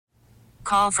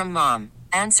Call from mom.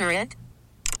 Answer it.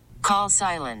 Call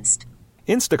silenced.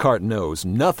 Instacart knows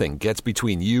nothing gets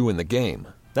between you and the game.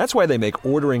 That's why they make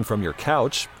ordering from your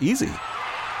couch easy.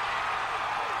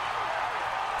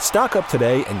 Stock up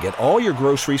today and get all your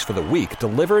groceries for the week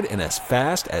delivered in as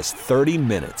fast as 30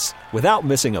 minutes without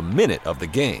missing a minute of the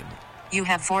game. You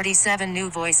have 47 new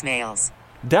voicemails.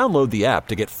 Download the app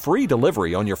to get free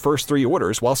delivery on your first 3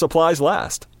 orders while supplies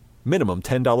last. Minimum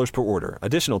 $10 per order.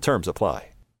 Additional terms apply.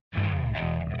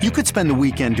 You could spend the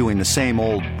weekend doing the same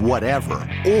old whatever,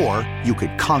 or you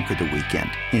could conquer the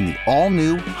weekend in the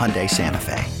all-new Hyundai Santa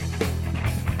Fe.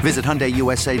 Visit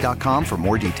HyundaiUSA.com for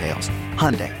more details.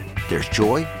 Hyundai, there's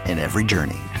joy in every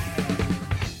journey.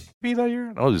 That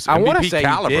year? No, it was I want to MVP say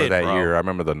caliber he did, that bro. year. I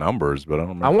remember the numbers, but I don't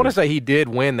remember. I want to say he did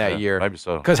win that year. Maybe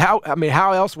so. Because how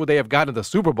else would they have gotten to the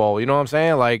Super Bowl? You know what I'm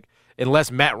saying? Like,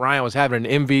 unless Matt Ryan was having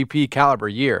an MVP caliber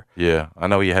year. Yeah, I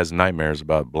know he has nightmares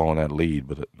about blowing that lead,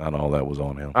 but not all that was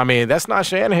on him. I mean, that's not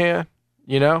Shanahan,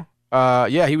 you know?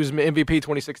 Yeah, he was MVP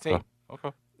 2016.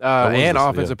 Okay. And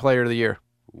Offensive Player of the Year.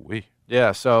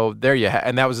 Yeah, so there you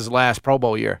and that was his last Pro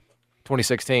Bowl year,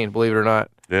 2016, believe it or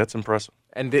not. Yeah, it's impressive.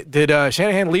 And did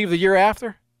Shanahan leave the year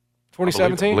after,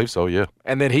 2017? I believe so, yeah.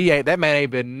 And then that man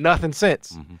ain't been nothing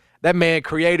since. Mm-hmm. That man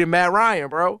created Matt Ryan,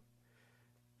 bro.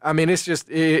 I mean, it's just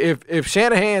if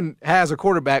Shanahan has a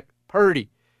quarterback, Purdy,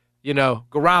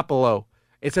 Garoppolo,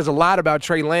 it says a lot about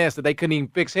Trey Lance that they couldn't even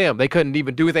fix him. They couldn't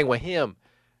even do anything with him,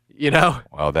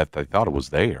 Well, that they thought it was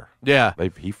there. Yeah.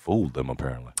 He fooled them,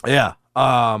 apparently. Yeah.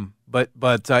 But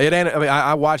it ain't. I mean,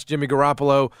 I watched Jimmy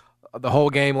Garoppolo the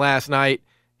whole game last night.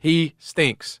 He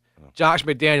stinks. Josh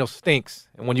McDaniels stinks.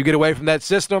 And when you get away from that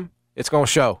system, it's going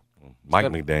to show. Mike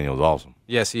McDaniel's awesome.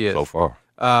 Yes, he is. So far.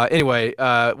 Anyway,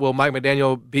 will Mike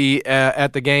McDaniel be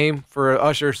at the game for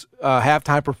Usher's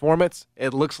halftime performance?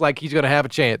 It looks like he's going to have a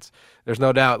chance. There's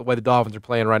no doubt the way the Dolphins are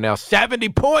playing right now. 70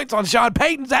 points on Sean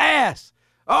Payton's ass.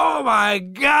 Oh, my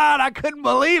God. I couldn't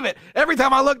believe it. Every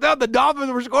time I looked up, the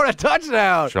Dolphins were scoring a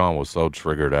touchdown. Sean was so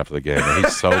triggered after the game. And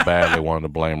he so badly wanted to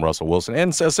blame Russell Wilson. And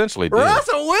essentially did.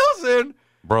 Russell Wilson?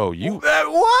 Bro, you.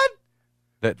 What?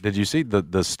 Did you see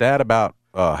the stat about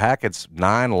Hackett's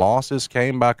 9 losses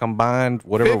came by combined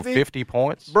 50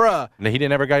 points? Bruh. And he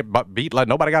didn't ever get beat. Like,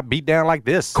 nobody got beat down like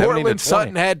this. Cortland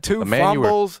Sutton had 2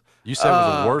 fumbles. You said it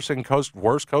was the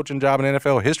worst coaching job in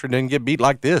NFL history. Didn't get beat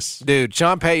like this. Dude,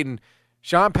 Sean Payton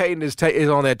is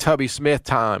on that Tubby Smith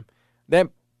time. That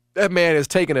man is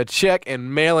taking a check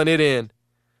and mailing it in.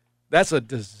 That's a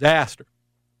disaster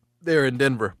there in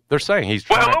Denver. They're saying he's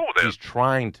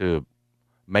trying to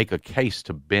make a case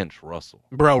to bench Russell.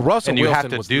 Bro, Russell and you Wilson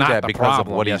have to was do not that the because of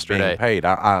problem what yesterday. he's being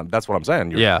paid. That's what I'm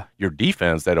saying. Your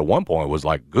defense that at one point was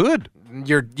like good. And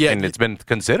it's been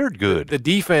considered good. The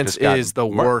defense is the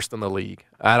worst in the league.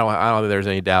 I don't think there's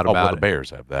any doubt about it. The Bears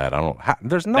have that.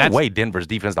 There's no way Denver's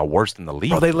defense is the worst in the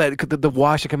league. Bro, they let the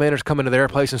Washington Commanders come into their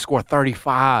place and score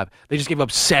 35. They just gave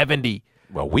up 70.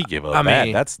 Well, we give up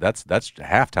that. That's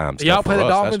halftime stuff. Y'all play the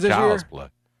Dolphins this year? Play.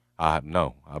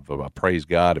 No. I praise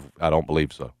God. I don't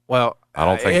believe so. Well, I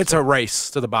don't think it's a race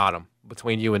to the bottom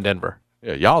between you and Denver.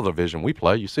 Yeah, y'all the division we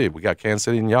play. You see it. We got Kansas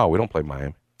City and y'all. We don't play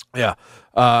Miami. Yeah.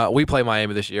 We play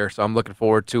Miami this year, so I'm looking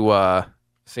forward to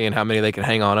seeing how many they can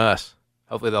hang on us.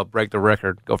 Hopefully they'll break the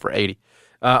record, go for 80.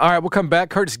 All right, we'll come back.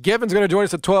 Curtis Givens is going to join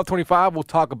us at 12:25. We'll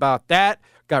talk about that.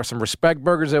 Got some Respect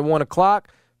Burgers at 1 o'clock.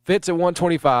 Fitz at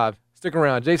 1:25. Stick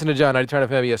around. Jason and John, 90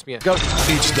 FM ESPN. Go.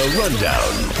 It's the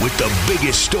Rundown with the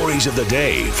biggest stories of the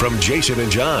day from Jason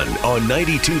and John on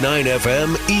 92.9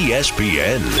 FM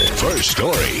ESPN. First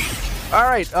story. All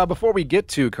right, before we get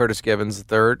to Curtis Givens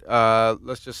III,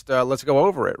 let's go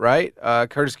over it, right?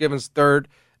 Curtis Givens III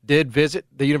did visit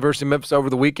the University of Memphis over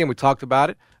the weekend. We talked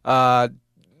about it.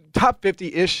 Top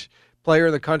 50-ish player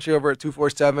in the country over at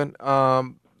 247.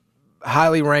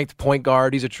 Highly ranked point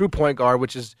guard. He's a true point guard,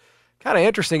 which is kind of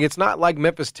interesting. It's not like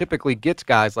Memphis typically gets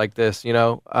guys like this,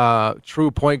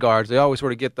 true point guards. They always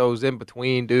sort of get those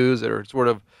in-between dudes that are sort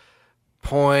of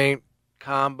point,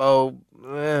 combo.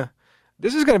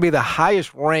 This is going to be the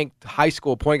highest-ranked high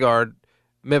school point guard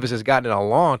Memphis has gotten in a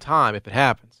long time if it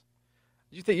happens.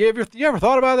 You ever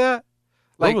thought about that?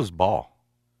 What was Ball?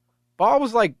 Ball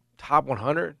was like top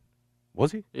 100.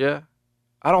 Was he? Yeah.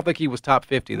 I don't think he was top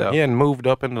 50, though. He hadn't moved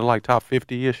up into like top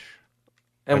 50-ish.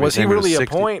 And was he really a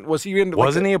point? Was he in?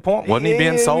 Wasn't he a point? Wasn't he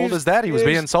being sold as that? He was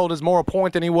being sold as more a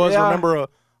point than he was, remember,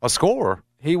 a scorer.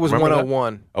 He was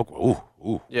 101.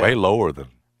 Oh, way lower than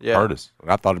Curtis.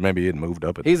 I thought maybe he had moved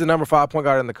up. He's the number 5 point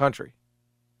guard in the country.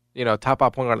 Top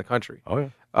 5 point guard in the country. Oh,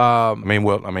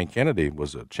 yeah. Kennedy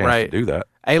was a chance to do that.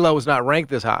 Alo was not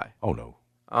ranked this high. Oh, no.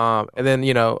 And then,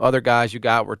 other guys you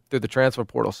got were through the transfer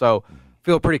portal. So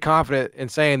feel pretty confident in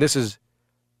saying this is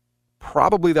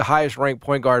probably the highest ranked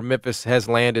point guard Memphis has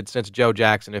landed since Joe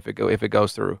Jackson if it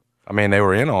goes through. I mean, they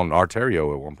were in on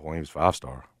Arterio at one point. He was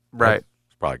 5-star. Right.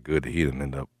 It's probably good that he didn't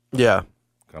end up. Yeah.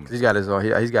 Coming. He's got his own.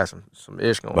 He's got some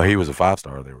ish going. But he was a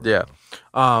 5-star. They were. Yeah.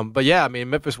 But yeah, I mean,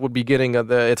 Memphis would be getting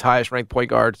its highest ranked point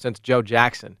guard since Joe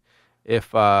Jackson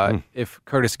if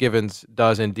Curtis Givens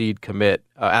does indeed commit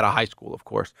at a high school, of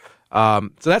course. So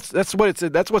that's what's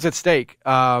at stake.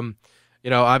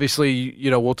 Obviously,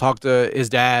 we'll talk to his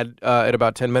dad in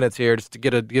about 10 minutes here just to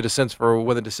get a sense for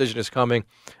when the decision is coming,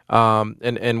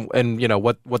 and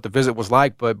what the visit was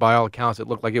like. But by all accounts, it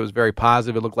looked like it was very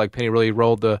positive. It looked like Penny really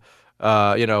rolled the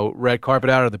red carpet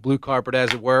out, or the blue carpet,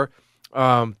 as it were.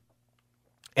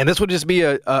 And this would just be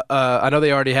I know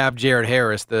they already have Jared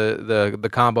Harris, the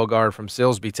combo guard from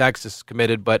Silsbee, Texas,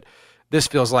 committed, but this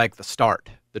feels like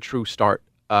the true start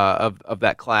of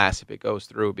that class if it goes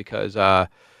through, because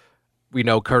we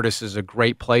know Curtis is a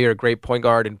great player, a great point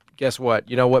guard, and guess what?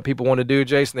 You know what people want to do,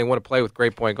 Jason? They want to play with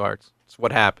great point guards. It's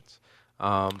what happens.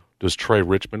 Does Trey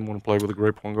Richmond want to play with a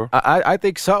great point guard? I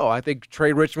think so. I think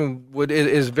Trey Richmond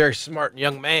is a very smart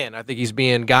young man. I think he's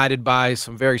being guided by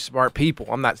some very smart people.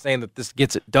 I'm not saying that this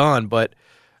gets it done, but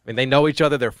I mean, they know each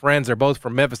other. They're friends. They're both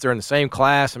from Memphis. They're in the same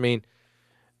class. I mean,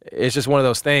 it's just one of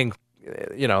those things.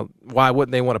 Why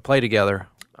wouldn't they want to play together?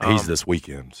 He's this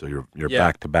weekend, so you're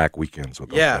back-to-back weekends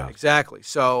with those guys. Yeah, exactly.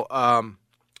 So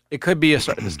it could be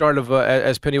the start of,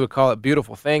 as Penny would call it,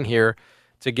 beautiful thing here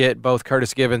to get both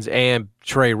Curtis Givens and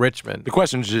Trey Richmond. The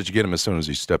question is, did you get him as soon as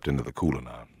he stepped into the Cullinan,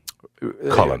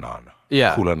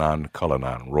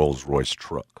 Rolls-Royce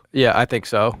truck? Yeah, I think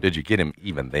so. Did you get him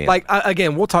even then?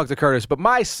 Again, we'll talk to Curtis, but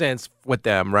my sense with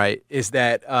them, right, is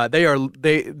that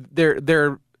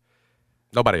they're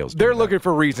nobody else. They're looking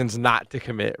for reasons not to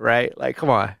commit, right? Like, come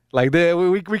on, like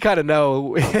we kind of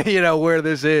know, where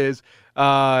this is.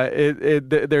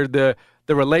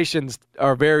 The relations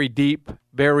are very deep,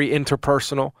 very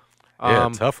interpersonal. Yeah,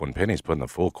 tough when Penny's putting the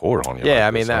full court on you. Yeah,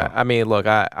 like look,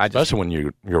 I especially when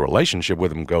your relationship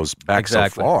with him goes back so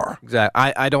far.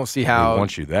 Exactly. I don't see how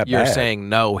you're bad. saying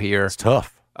no here. It's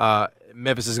tough.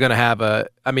 Memphis is going to have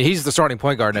he's the starting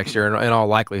point guard next year in all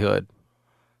likelihood.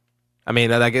 I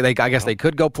mean, I guess they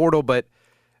could go portal, but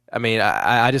I mean,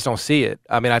 I just don't see it.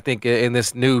 I mean, I think in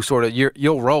this new sort of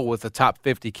you'll roll with a top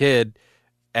 50 kid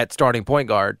at starting point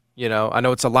guard. I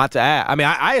know it's a lot to add. I mean,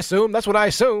 I assume that's what I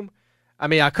assume. I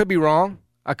mean, I could be wrong.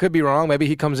 Maybe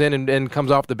he comes in and comes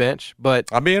off the bench, but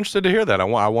I'd be interested to hear that.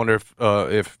 I wonder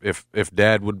if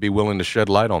Dad would be willing to shed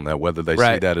light on that, whether they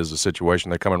see that as a situation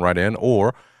they're coming right in,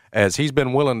 or as he's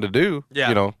been willing to do,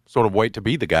 sort of wait to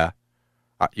be the guy.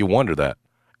 You wonder that.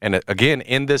 And again,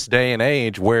 in this day and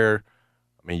age where,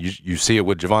 I mean, you see it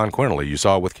with Javon Quinterly, you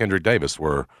saw it with Kendrick Davis,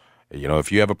 where,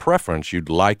 if you have a preference, you'd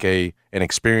like an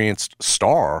experienced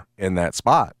star in that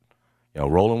spot.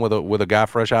 Rolling with a guy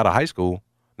fresh out of high school.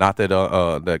 Not that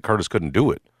that Curtis couldn't do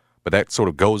it, but that sort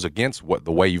of goes against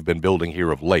the way you've been building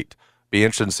here of late. Be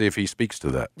interested to see if he speaks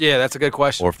to that. Yeah, that's a good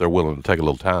question. Or if they're willing to take a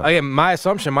little time. Again, my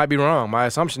assumption might be wrong. My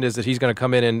assumption is that he's going to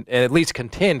come in and at least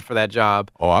contend for that job.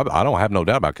 Oh, I don't have no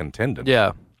doubt about contending.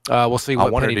 Yeah. We'll see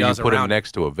what Penny does around. Do you put him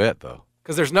next to a vet, though?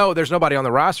 Because there's nobody on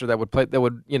the roster that would play. That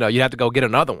would, you'd have to go get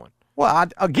another one. Well,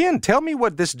 again, tell me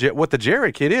what the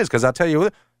Jared kid is, because I tell you,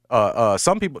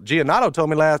 some people, Giannato told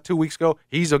me 2 weeks ago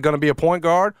he's going to be a point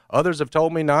guard. Others have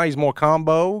told me he's more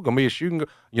combo, going to be a shooting,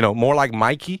 more like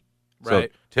Mikey.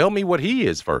 Right. So tell me what he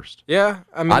is first. Yeah,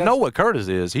 I know what Curtis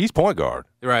is. He's point guard.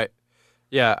 Right.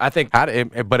 Yeah, I think.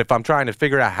 But if I'm trying to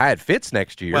figure out how it fits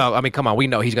next year. Well, I mean, come on. We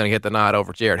know he's going to get the nod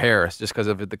over Jared Harris just because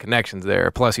of the connections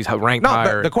there. Plus, he's ranked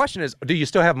higher. The question is, do you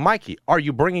still have Mikey? Are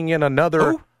you bringing in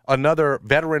another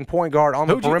veteran point guard on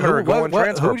the perimeter going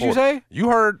transfer? Who'd you say? You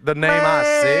heard the name I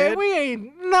said. We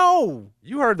ain't. No.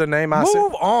 You heard the name I said.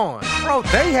 Move on. Bro,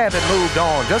 they haven't moved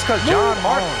on just because John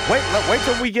Martin. Wait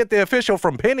till we get the official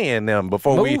from Penny and them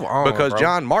because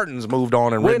John Martin's moved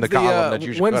on and written the column that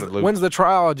you should cut it loose. When's the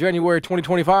trial? January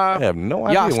 2025? I have no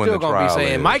idea when the trial is. Y'all still going to be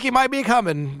saying, Mikey might be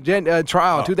coming,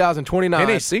 trial 2029.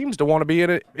 Penny seems to want to be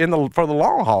for the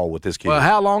long haul with this kid. Well,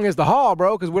 how long is the haul,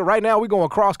 bro? Because right now we're going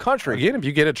cross country. Again, if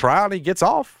you get a trial and he gets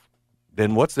off,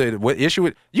 then what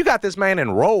issue? You got this man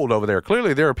enrolled over there.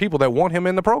 Clearly, there are people that want him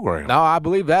in the program. No, I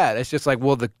believe that. It's just like,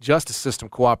 will the justice system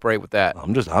cooperate with that?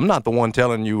 I'm not the one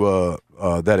telling you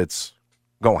that it's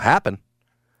gonna happen,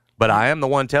 but I am the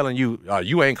one telling you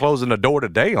you ain't closing the door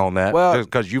today on that. Well,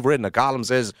 because you've written a column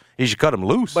says he should cut him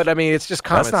loose. But I mean, it's just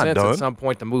common sense at some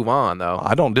point to move on, though.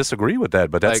 I don't disagree with that,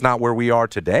 but that's not where we are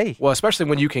today. Well, especially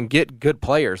when you can get good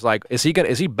players. Like, is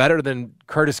he better than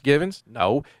Curtis Givens?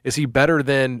 No. Is he better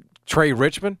than Trey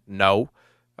Richmond? No.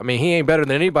 I mean, he ain't better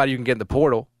than anybody you can get in the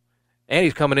portal. And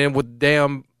he's coming in with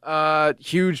damn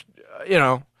huge,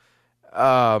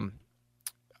 I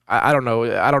don't know.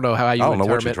 I don't know how you. I don't know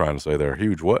what you're trying to say there.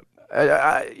 Huge what?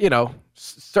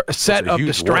 Set of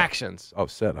distractions. What? Oh,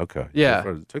 set. Okay. Yeah.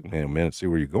 It took me a minute to see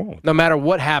where you're going. No matter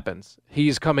what happens,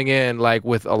 he's coming in like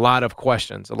with a lot of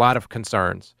questions, a lot of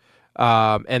concerns,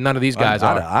 and none of these guys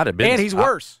are. I'd have been, and he's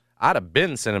worse. I'd have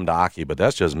been sent him to Aki, but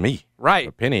that's just me. Right.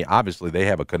 But Penny, obviously, they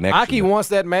have a connection. Aki wants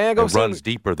that man. Go runs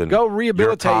deeper than go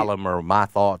rehabilitate. Your column or my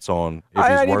thoughts on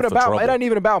if he's worth the trouble. It ain't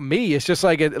even about me. It's just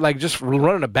like just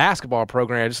running a basketball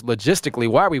program. Just logistically,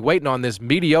 why are we waiting on this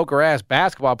mediocre-ass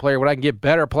basketball player when I can get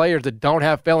better players that don't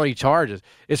have felony charges?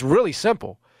 It's really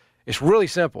simple.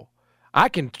 I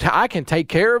can take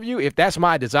care of you if that's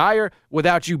my desire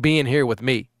without you being here with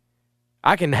me.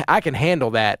 I can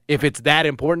handle that if it's that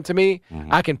important to me.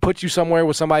 Mm-hmm. I can put you somewhere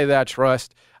with somebody that I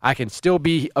trust. I can still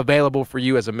be available for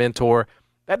you as a mentor.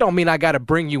 That don't mean I got to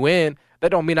bring you in. That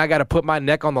don't mean I got to put my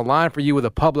neck on the line for you with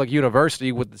a public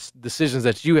university with the decisions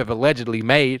that you have allegedly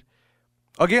made.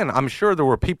 Again, I'm sure there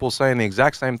were people saying the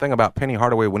exact same thing about Penny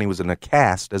Hardaway when he was in the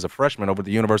cast as a freshman over at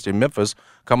the University of Memphis,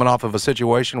 coming off of a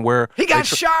situation where he got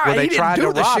shot. Where they he tried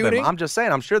didn't do to rob the shooting. him. I'm just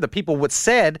saying, I'm sure the people would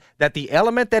said that the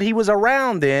element that he was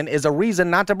around in is a reason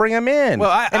not to bring him in. Well,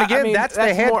 that's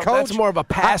the head coach. That's more of a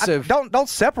passive. Don't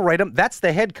separate him. That's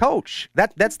the head coach.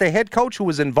 That's the head coach who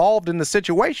was involved in the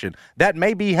situation. That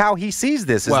may be how he sees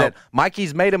this. Is that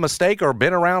Mikey's made a mistake or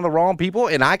been around the wrong people,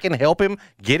 and I can help him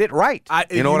get it right.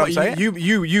 You know what I'm saying?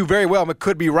 You very well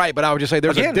could be right, but I would just say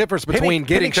there's a difference between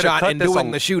getting shot and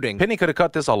doing the shooting. Penny could have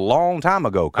cut this a long time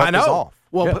ago. Cut this off.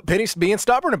 Well, Penny's being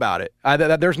stubborn about it.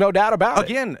 There's no doubt about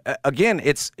it. Again,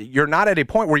 you're not at a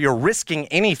point where you're risking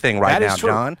anything right now,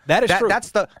 John. That is true.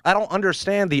 I don't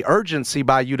understand the urgency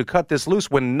by you to cut this loose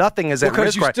when nothing is at risk.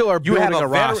 Because you still are building a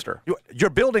roster.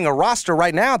 You're building a roster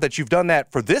right now that you've done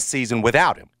that for this season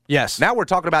without him. Yes. Now we're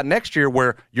talking about next year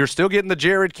where you're still getting the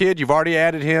Jared kid. You've already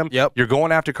added him. Yep. You're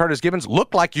going after Curtis Gibbons.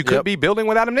 Looked like you could be building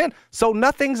without him then. So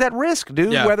nothing's at risk,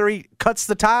 dude, whether he cuts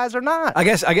the ties or not. I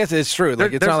guess it's true.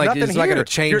 Like, it's not like it's not going to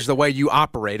change the way you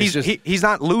operate. He's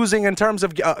not losing in terms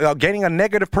of gaining a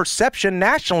negative perception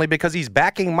nationally because he's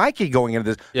backing Mikey going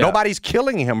into this. Yeah. Nobody's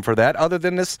killing him for that other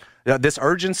than this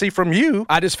urgency from you.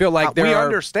 I just feel like we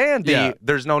understand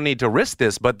there's no need to risk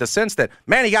this, but the sense that,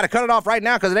 man, he got to cut it off right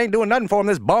now because it ain't doing nothing for him,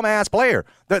 this bum-ass player.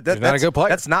 He's not a good player.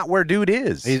 That's not where dude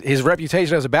is. His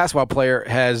reputation as a basketball player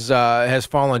has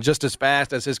fallen just as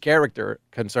fast as his character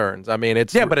concerns. I mean,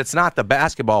 but it's not the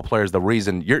basketball players the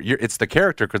reason. It's the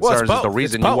character concerns is the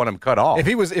reason you want him cut off.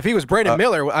 If he was Brandon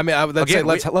Miller, I mean,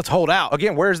 let's hold out.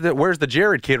 Again, where's the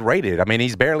Jared kid rated? I mean,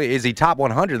 is he top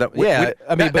 100?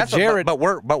 But Jared, but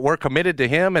we're committed to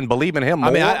him and believe in him more.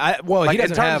 I mean, he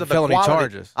doesn't have felony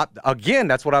charges. Again,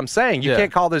 that's what I'm saying. You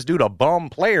can't call this dude a bum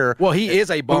player. Well, he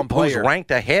is a bum player. Who's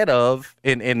ranked ahead of,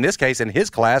 in this case, in his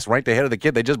class, ranked ahead of the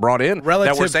kid they just brought in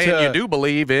that we're saying you do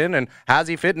believe in, and how's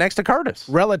he fit next to Curtis?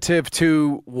 Relative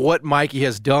to what Mikey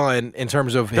has done in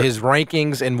terms of his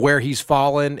rankings and where he's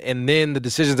fallen, and then the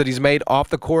decisions that he's made off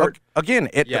the court. Again,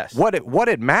 what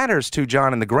it matters to,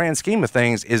 John, in the grand scheme of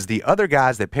things is the other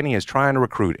guys that Penny is trying to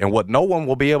recruit. And what no one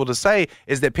will be able to say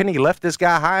is that Penny left this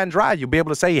guy high and dry. You'll be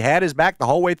able to say he had his back the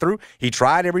whole way through. He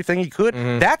tried everything he could.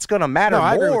 Mm-hmm. That's going to matter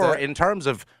more in terms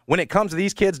of when it comes to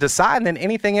these kids deciding than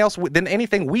anything else, than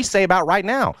anything we say about right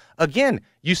now. Again,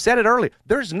 you said it earlier.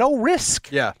 There's no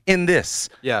risk in this.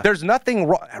 Yeah. There's nothing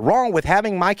wrong with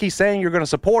having Mikey saying you're going to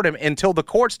support him until the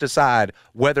courts decide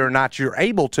whether or not you're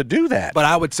able to do that. But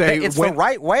I would say it's the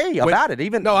right way about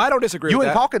it. No, I don't disagree with that. You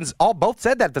and Calkins both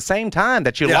said that at the same time,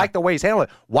 that you like the way he's handling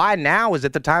it. Why now is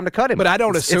it the time to cut him? But I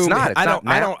don't assume. It's not.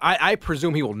 I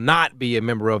presume he will not be a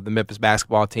member of the Memphis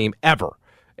basketball team ever.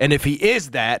 And if he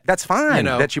is that, that's fine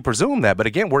that you presume that. But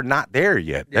again, we're not there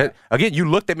yet. Yeah. Again, you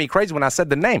looked at me crazy when I said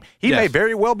the name. He may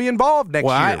very well be involved next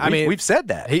year. I mean, we've said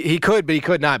that. He could, but he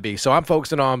could not be. So I'm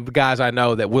focusing on the guys I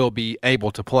know that will be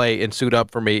able to play and suit up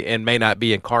for me and may not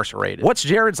be incarcerated. What's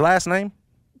Jared's last name?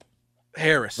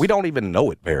 Harris. We don't even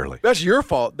know it barely. That's your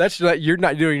fault. You're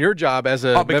not doing your job as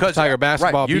a Memphis Tiger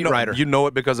basketball beat writer. You know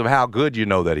it because of how good you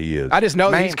know that he is. I just know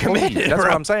that he's committed. That's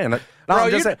what I'm saying.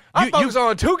 I focus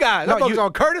on two guys. I focus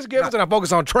on Curtis Gibbons and I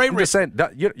focus on Trey Ricks.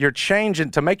 You're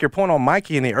changing to make your point on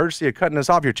Mikey and the urgency of cutting this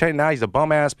off. You're changing now. He's a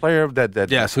bum-ass player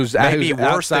who's maybe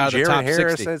worse than Jared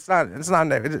Harris. 60.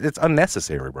 It's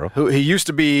unnecessary, bro. He used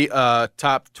to be a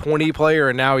top 20 player,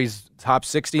 and now he's top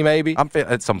 60 maybe.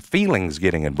 It's some feelings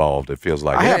getting involved, it feels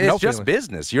like. It's just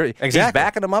business. He's Exactly.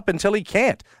 backing him up until he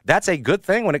can't. That's a good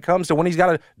thing when it comes to when he's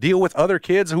got to deal with other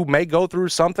kids who may go through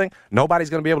something. Nobody's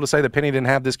going to be able to say that Penny didn't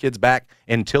have this kid's back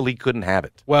until he couldn't have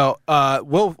it. Well,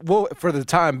 we'll for the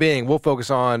time being, we'll focus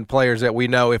on players that we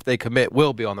know if they commit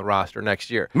will be on the roster next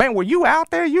year. Man, were you out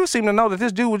there? You seem to know that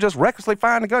this dude was just recklessly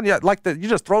firing the gun. You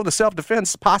just throw the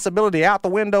self-defense possibility out the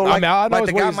window like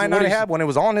the guy might not have when it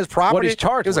was on his property. What he's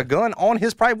charged It was a gun on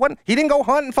his property. He didn't go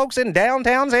hunting folks in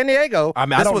downtown San Diego. I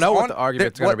don't know what the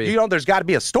argument's going to be. There's got to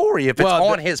be a story if it's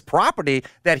on his property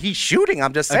that he's shooting.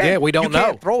 I'm just saying. Again, we don't know. You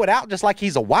can't throw it out just like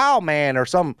he's a wild man or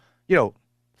some,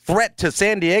 threat to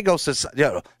San Diego's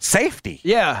safety.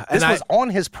 Yeah. This was on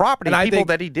his property, people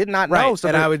that he did not know. So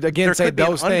and I would again say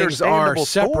those things are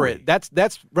separate. Story.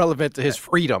 That's relevant to his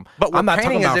freedom. But I'm not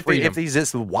talking about freedom. If he's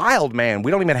this wild man,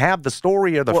 we don't even have the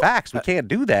story or the facts. We can't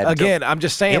do that. Again, I'm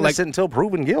just saying, innocent until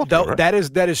proven guilty. Right?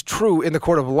 That is true in the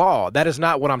court of law. That is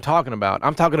not what I'm talking about.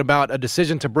 I'm talking about a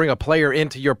decision to bring a player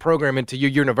into your program, into your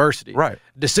university. Right.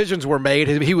 Decisions were made.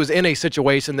 He was in a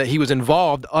situation that he was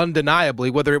involved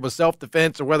undeniably, whether it was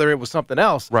self-defense or whether it was something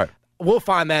else. Right. We'll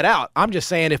find that out. I'm just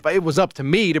saying if it was up to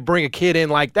me to bring a kid in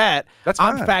like that,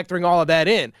 I'm factoring all of that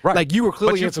in. Right. Like you were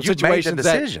clearly in some situations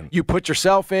that you put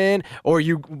yourself in or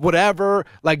you whatever.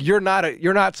 Like you're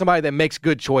not somebody that makes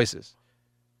good choices.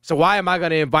 So why am I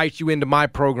going to invite you into my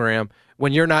program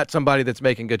when you're not somebody that's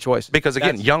making good choices? Because,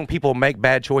 again, young people make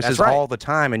bad choices all the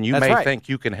time, and you may think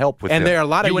you can help with them. And there are a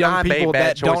lot of young people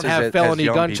that don't have felony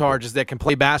gun people. charges that can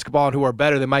play basketball and who are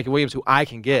better than Mikey Williams, who I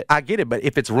can get. I get it, but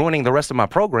if it's ruining the rest of my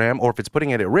program or if it's putting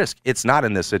it at risk, it's not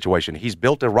in this situation. He's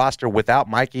built a roster without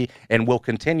Mikey and will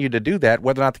continue to do that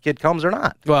whether or not the kid comes or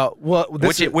not.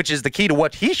 Which is the key to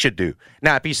what he should do.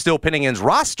 Now, if he's still pinning his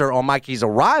roster on Mikey's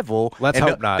arrival,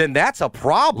 then that's a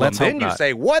problem. Then you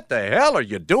say, what the hell are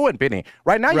you doing, Penny?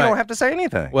 Right now, you don't have to say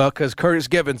anything. Well, because Curtis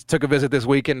Givens took a visit this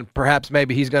weekend, perhaps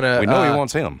maybe he's going to we know he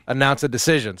wants him. Announce a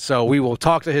decision. So we will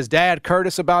talk to his dad,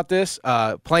 Curtis, about this,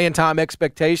 playing time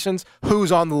expectations,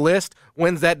 who's on the list,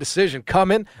 when's that decision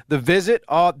coming, the visit.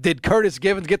 Did Curtis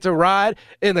Givens get to ride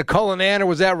in the Cullinan, or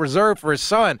was that reserved for his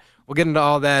son? We'll get into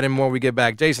all that and more when we get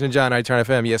back. Jason and John, Return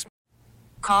FM, yes.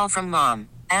 Call from mom.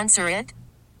 Answer it.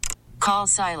 Call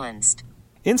silenced.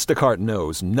 Instacart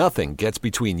knows nothing gets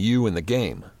between you and the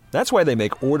game. That's why they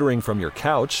make ordering from your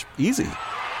couch easy.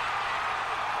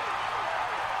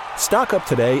 Stock up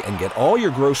today and get all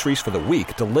your groceries for the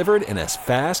week delivered in as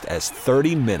fast as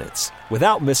 30 minutes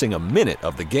without missing a minute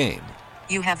of the game.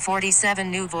 You have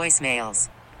 47 new voicemails.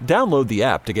 Download the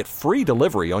app to get free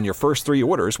delivery on your first 3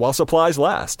 orders while supplies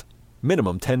last.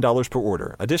 Minimum $10 per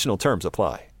order. Additional terms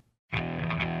apply.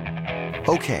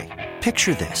 Okay,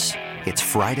 picture this. It's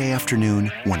Friday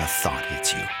afternoon when a thought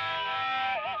hits you.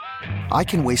 I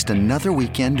can waste another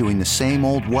weekend doing the same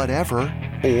old whatever,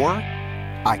 or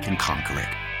I can conquer it.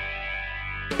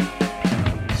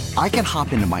 I can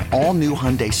hop into my all-new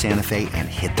Hyundai Santa Fe and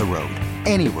hit the road.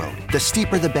 Any road. The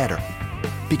steeper, the better.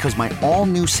 Because my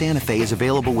all-new Santa Fe is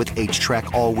available with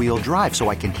H-Track all-wheel drive, so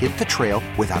I can hit the trail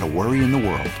without a worry in the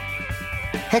world.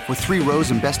 Heck, with 3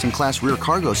 rows and best-in-class rear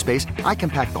cargo space, I can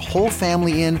pack the whole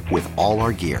family in with all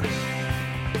our gear.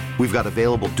 We've got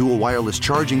available dual wireless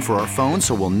charging for our phones,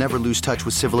 so we'll never lose touch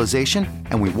with civilization,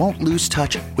 and we won't lose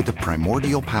touch with the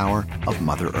primordial power of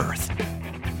Mother Earth.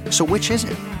 So which is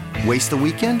it? Waste the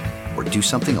weekend or do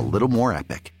something a little more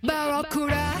epic?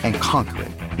 And conquer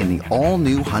it in the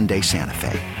all-new Hyundai Santa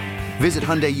Fe. Visit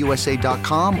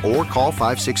HyundaiUSA.com or call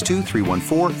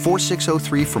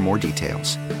 562-314-4603 for more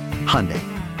details. Hyundai,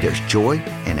 there's joy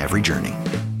in every journey.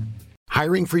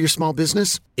 Hiring for your small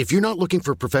business? If you're not looking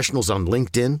for professionals on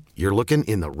LinkedIn, you're looking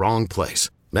in the wrong place.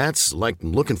 That's like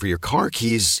looking for your car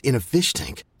keys in a fish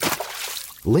tank.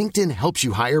 LinkedIn helps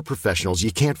you hire professionals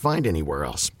you can't find anywhere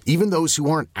else, even those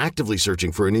who aren't actively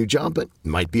searching for a new job but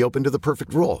might be open to the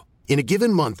perfect role. In a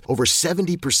given month, over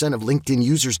 70% of LinkedIn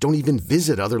users don't even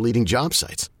visit other leading job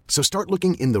sites. So start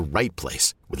looking in the right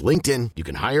place. With LinkedIn, you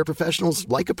can hire professionals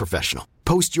like a professional.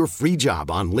 Post your free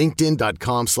job on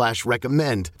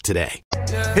linkedin.com/recommend today.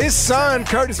 His son,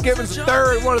 Curtis Givens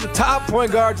III, one of the top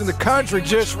point guards in the country,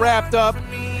 just wrapped up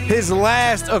his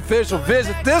last official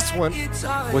visit. This one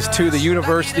was to the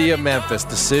University of Memphis.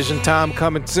 Decision time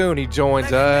coming soon. He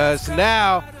joins us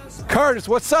now. Curtis,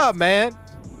 what's up, man?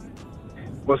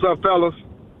 What's up, fellas?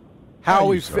 How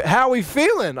are we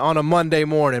feeling on a Monday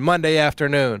morning, Monday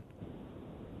afternoon?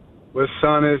 Well,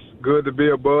 son, it's good to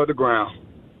be above the ground.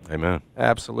 Amen.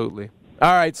 Absolutely.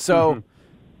 All right, so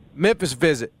Memphis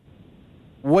visit.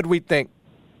 What do we think?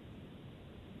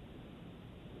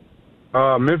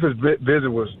 Memphis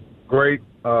visit was great.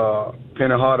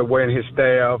 Penny Hardaway and his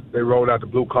staff, they rolled out the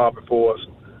blue carpet for us.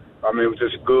 I mean, it was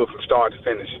just good from start to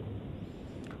finish.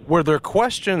 Were there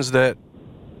questions that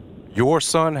your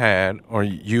son had, or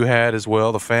you had as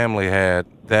well, the family had,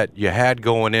 that you had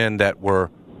going in that were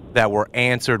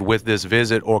answered with this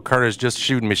visit, or Curtis, just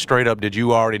shooting me straight up, did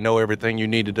you already know everything you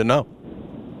needed to know?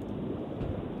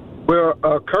 Well,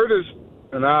 Curtis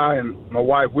and I and my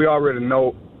wife, we already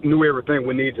knew everything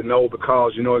we need to know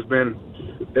because,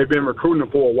 they've been recruiting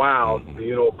for a while. And,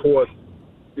 of course,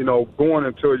 going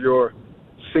into your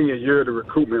senior year, the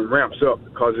recruitment ramps up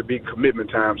because it be commitment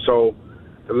time. So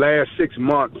the last 6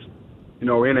 months,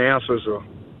 any answers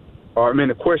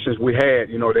the questions we had,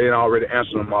 they had already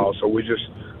answered them all. So we're just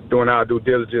doing our due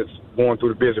diligence, going through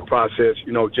the business process,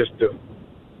 just to,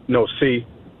 see,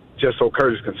 just so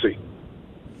Curtis can see.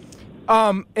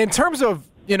 In terms of,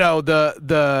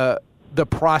 the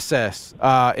process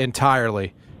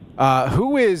entirely,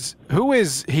 who is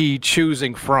he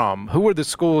choosing from? Who are the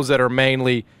schools that are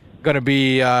mainly going to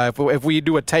be, if we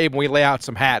do a table and we lay out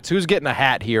some hats, who's getting a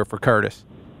hat here for Curtis?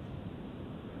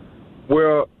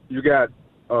 Well, you got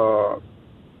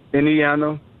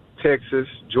Indiana, Texas,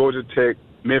 Georgia Tech,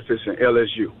 Memphis, and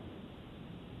LSU.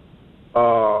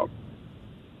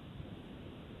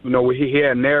 He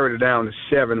had narrowed it down to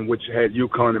 7, which had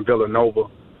UConn and Villanova,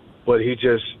 but he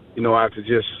just, after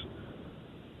just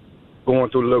going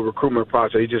through the little recruitment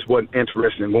process, he just wasn't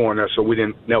interested in going there, so we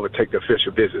didn't never take the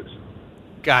official visits.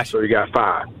 Gotcha. So he got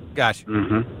 5. Gotcha.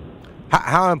 Mm-hmm.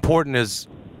 How important is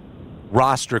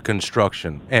roster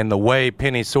construction and the way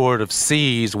Penny sort of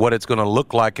sees what it's going to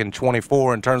look like in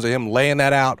 24 in terms of him laying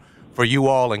that out for you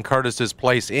all and Curtis's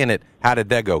place in it? How did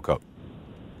that go, Coach?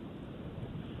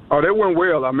 Oh, that went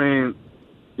well. I mean,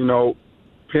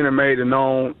 Penny made it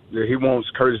known that he wants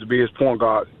Curtis to be his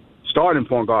starting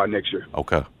point guard next year.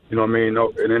 Okay. You know what I mean?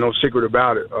 No, and there's no secret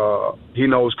about it. He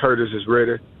knows Curtis is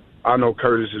ready. I know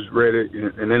Curtis is ready,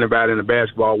 and anybody in the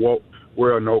basketball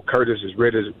world know Curtis is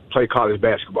ready to play college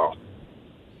basketball.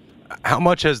 How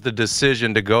much has the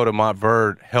decision to go to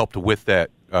Montverde helped with that,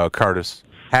 Curtis?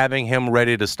 Having him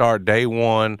ready to start day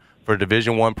one for a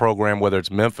Division I program, whether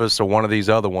it's Memphis or one of these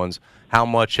other ones, how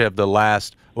much have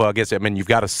you've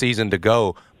got a season to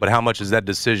go, but how much has that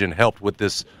decision helped with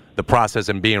the process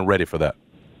and being ready for that?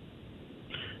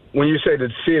 When you say the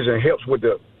decision helps with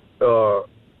the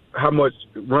how much,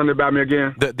 run it by me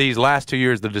again? These last 2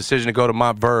 years, the decision to go to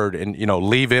Montverde and,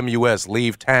 leave MUS,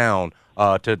 leave town,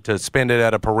 to spend it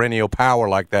at a perennial power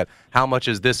like that, how much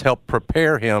has this helped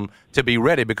prepare him to be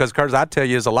ready? Because, Curtis, I tell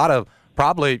you, there's a lot of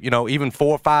probably, even 4-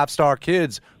 or 5-star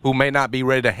kids who may not be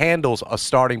ready to handle a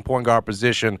starting point guard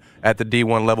position at the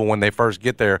D1 level when they first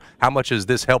get there. How much has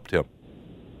this helped him?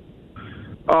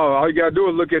 Oh, all you got to do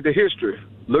is look at the history.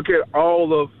 Look at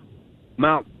all of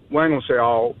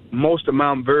most of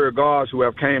Montverde guards who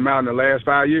have came out in the last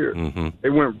 5 years. Mm-hmm. They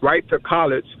went right to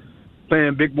college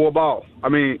playing big boy ball. I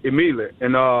mean, immediately.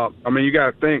 And, you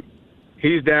got to think,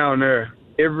 he's down there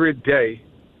every day.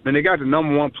 And they got the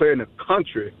number 1 player in the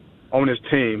country on his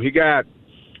team. He got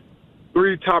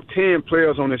 3 top 10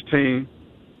 players on his team,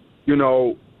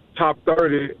 top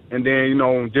 30, and then,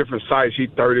 on different sites, he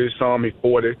 30, some he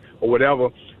 40 or whatever.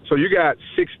 So you got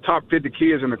 6 top 50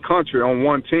 kids in the country on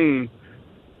one team,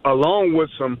 along with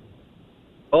some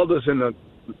others in the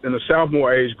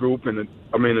sophomore age group and the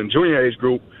junior age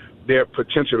group. Their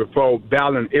potential to throw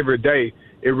battling every day.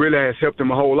 It really has helped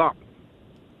them a whole lot.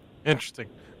 Interesting.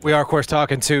 We are, of course,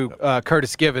 talking to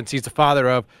Curtis Givens. He's the father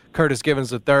of Curtis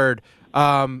Givens III.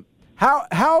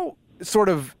 How sort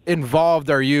of involved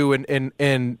are you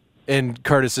in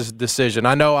Curtis's decision?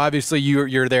 I know, obviously,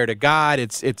 you're there to guide.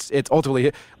 It's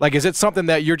ultimately, like, is it something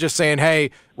that you're just saying,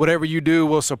 hey, whatever you do,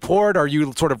 we'll support? Or are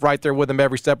you sort of right there with him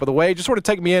every step of the way? Just sort of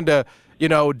take me into,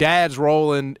 Dad's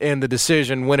role in the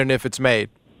decision when and if it's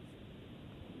made.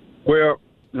 Well,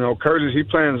 Curtis, he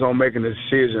plans on making the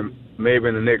decision maybe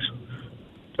in the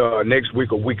next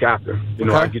week or week after.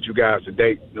 I'll get you guys a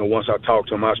date. Once I talk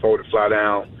to him, I'm supposed to fly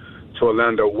down to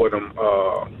Orlando with him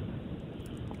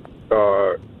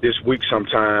this week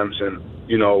sometimes. And,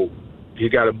 he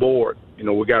got a board.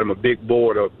 We got him a big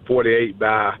board, a 48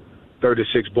 by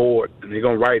 36 board. And he's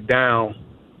going to write down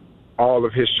all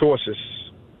of his choices.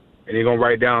 And he's going to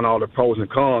write down all the pros and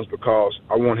cons because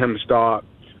I want him to start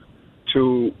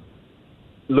to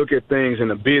look at things in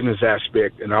the business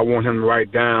aspect, and I want him to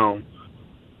write down,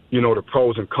 the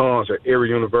pros and cons of every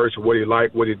university, what he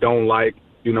like, what he don't like,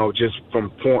 just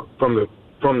from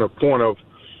the point of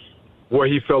where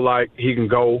he feel like he can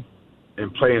go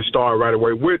and play and start right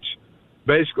away, which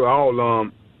basically all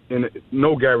and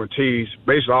no guarantees.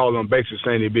 Basically, all of them basically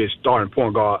saying he'd be a starting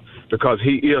point guard because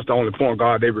he is the only point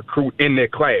guard they recruit in their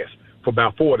class for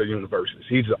about 4 of the universities.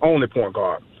 He's the only point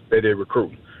guard that they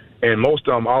recruit. And most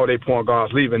of them, all their point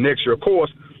guards leaving next year. Of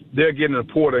course, they're getting a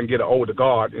porter and get an older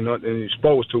guard, and he's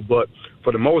supposed to. But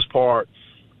for the most part,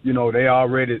 they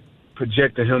already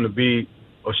projected him to be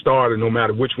a starter no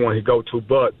matter which one he go to.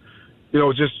 But,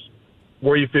 just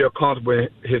where you feel comfortable in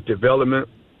his development.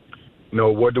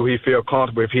 What do he feel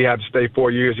comfortable if he had to stay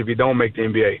 4 years if he don't make the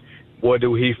NBA? What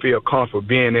do he feel comfortable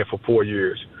being there for 4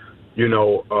 years?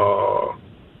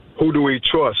 Who do we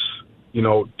trust?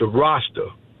 The roster.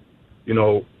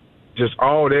 Just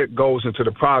all that goes into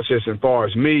the process. As far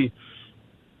as me,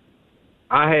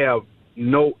 I have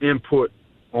no input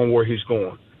on where he's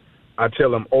going. I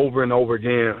tell him over and over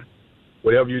again,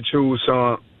 whatever you choose,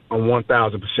 son, I'm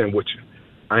 1,000% with you.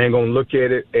 I ain't going to look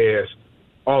at it as,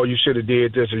 oh, you should have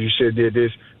did this or you should have did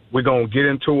this. We're going to get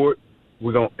into it,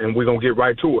 we're going to get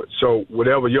right to it. So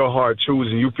whatever your heart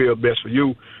chooses and you feel best for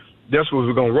you, that's what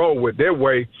we're going to roll with. That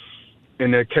way,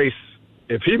 in that case,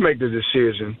 if he make the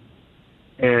decision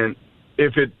and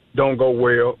if it don't go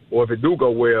well or if it do go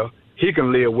well, he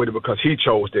can live with it because he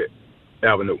chose that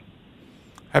avenue.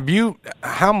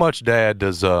 How much, Dad,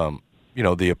 does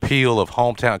the appeal of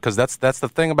hometown, because that's the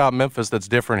thing about Memphis that's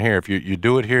different here. If you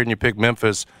do it here and you pick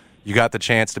Memphis, you got the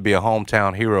chance to be a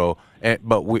hometown hero.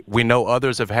 But we know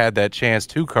others have had that chance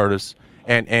too, Curtis,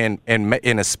 and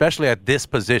especially at this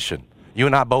position. You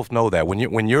and I both know that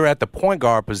when you're at the point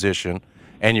guard position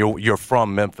and you're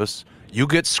from Memphis, you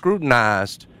get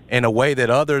scrutinized in a way that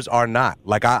others are not.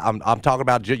 Like I'm talking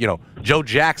about Joe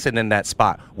Jackson in that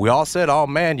spot. We all said, oh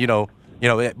man,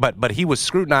 but he was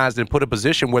scrutinized and put in a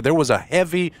position where there was a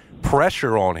heavy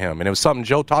pressure on him, and it was something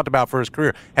Joe talked about for his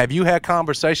career. Have you had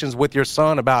conversations with your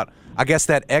son about, I guess,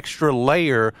 that extra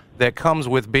layer that comes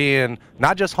with being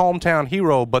not just hometown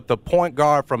hero, but the point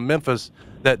guard from Memphis,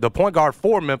 the point guard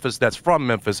for Memphis that's from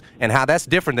Memphis, and how that's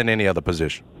different than any other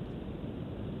position?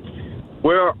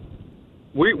 Well,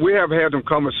 we have had them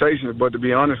conversations, but to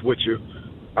be honest with you,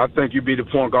 I think you be the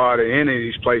point guard at any of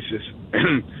these places,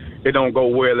 it don't go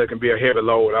well. It can be a heavy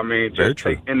load. I mean, just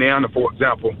take Indiana, for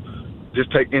example.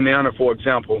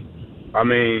 I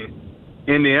mean,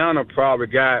 Indiana probably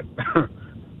got,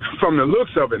 from the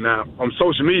looks of it now, on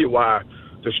social media-wise,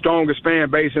 the strongest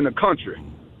fan base in the country.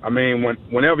 I mean,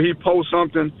 whenever he posts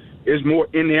something, it's more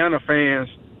Indiana fans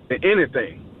than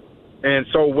anything. And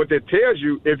so what that tells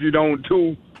you, if you don't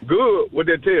do good, what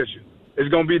that tells you, it's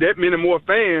going to be that many more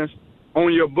fans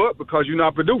on your butt because you're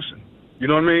not producing. You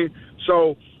know what I mean?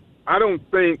 So I don't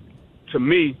think, to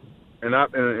me,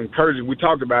 and Curtis, we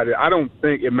talked about it, I don't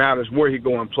think it matters where he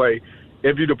go and play.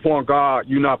 If you're the point guard,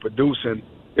 you're not producing,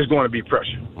 it's going to be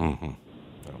pressure. Mm-hmm.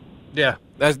 Yeah,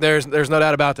 there's no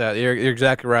doubt about that. You're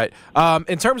exactly right.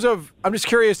 In terms of, I'm just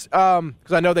curious, because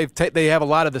I know they have a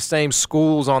lot of the same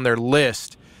schools on their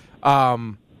list.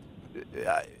 You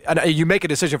make a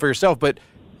decision for yourself, but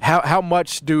how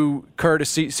much do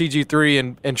Curtis,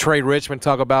 CG3, and Trey Richmond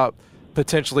talk about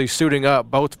potentially suiting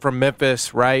up, both from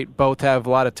Memphis, right? Both have a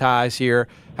lot of ties here.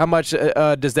 How much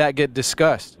does that get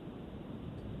discussed?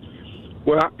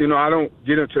 Well, I don't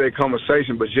get into that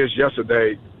conversation, but just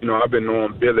yesterday, I've been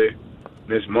knowing Billy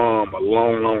and his mom a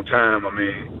long, long time. I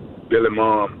mean, Billy's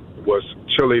mom was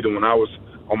cheerleader when I was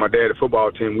on my dad's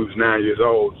football team. We was 9 years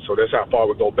old, so that's how far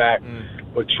we go back.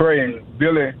 But Trey and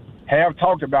Billy have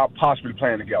talked about possibly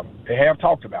playing together. They have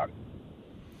talked about it.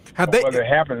 Whether it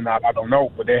happened or not, I don't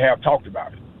know, but they have talked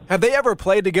about it. Have they ever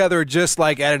played together just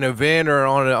like at an event or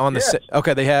on the set?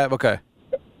 Okay, they have. Okay.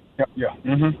 Yeah.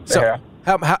 Mm-hmm. So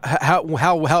have.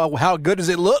 How good does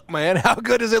it look, man? How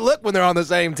good does it look when they're on the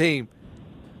same team?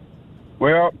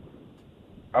 Well,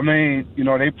 I mean,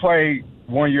 they played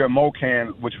 1 year at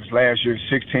Mocan, which was last year,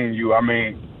 16U. I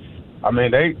mean,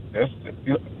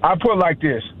 I put it like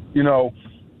this,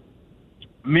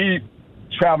 me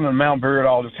traveling to Mount Bird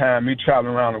all the time, me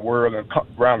traveling around the world and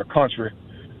around the country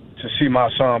to see my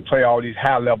son play all these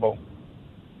high-level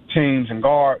teams and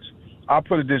guards. I'll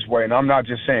put it this way, and I'm not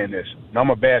just saying this, and I'm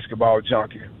a basketball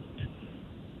junkie.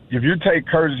 If you take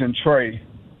Curtis and Trey,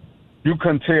 you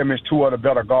couldn't tell me it's two other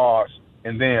better guards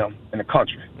than them in the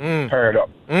country, paired up.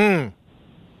 And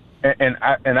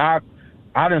I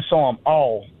done saw them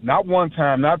all, not one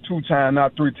time, not two times,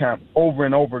 not three times, over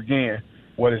and over again,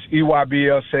 whether it's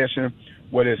EYBL session,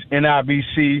 whether it's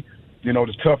NIBC,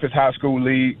 the toughest high school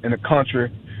league in the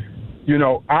country.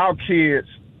 Our kids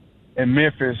in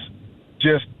Memphis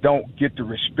just don't get the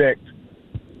respect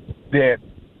that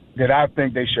I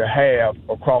think they should have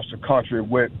across the country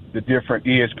with the different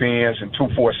ESPNs and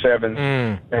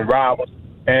 247s and rivals.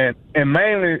 And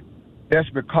mainly that's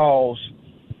because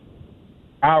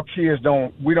our kids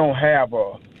we don't have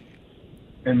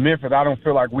in Memphis, I don't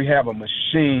feel like we have a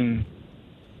machine,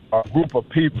 a group of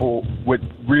people with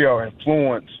real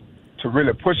influence to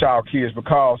really push our kids,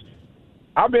 because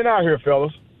I've been out here,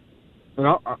 fellas. You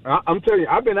know, I'm telling you,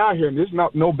 I've been out here, and there's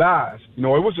no bias. You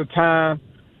know, it was a time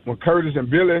when Curtis and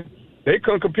Billy, they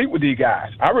couldn't compete with these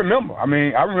guys. I remember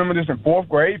this in 4th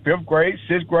grade, 5th grade,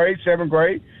 6th grade, 7th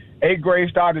grade, 8th grade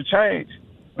started to change.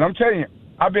 And I'm telling you,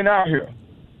 I've been out here.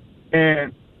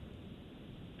 And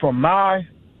from my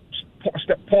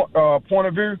point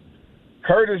of view,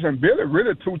 Curtis and Billy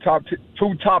really two top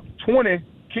 20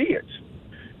 kids.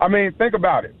 I mean, think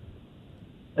about it.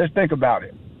 Let's think about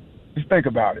it.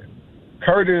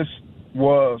 Curtis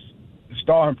was the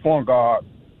starting point guard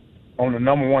on the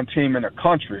number 1 team in the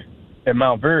country at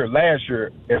Mount Vernon last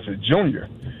year as a junior.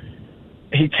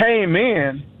 He came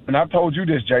in, and I told you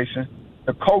this, Jason,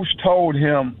 the coach told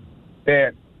him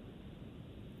that,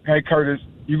 hey, Curtis,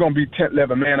 you're going to be 10th,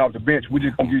 11th man off the bench. We're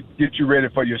just going to get you ready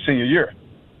for your senior year.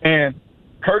 And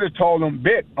Curtis told him,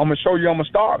 bet, I'm going to show you I'm a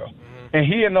starter. Mm-hmm. And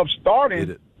he ended up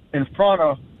starting in front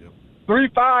of 3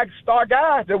 5-star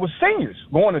guys that were seniors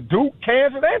going to Duke,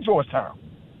 Kansas, and Georgetown.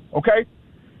 Okay?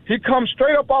 He comes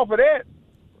straight up off of that,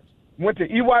 went to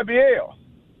EYBL,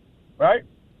 right?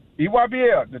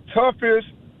 EYBL, the toughest,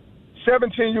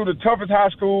 17U, the toughest high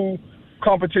school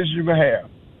competition you can have.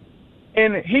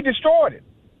 And he destroyed it.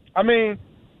 I mean,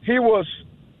 he was,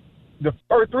 the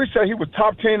first 3 said he was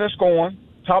top 10 in scoring,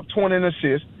 top 20 in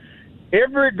assists.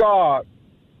 Every guard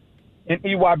in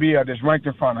EYBL that's ranked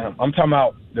in front of him, I'm talking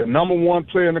about the number 1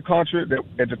 player in the country that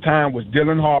at the time was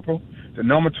Dylan Harper, the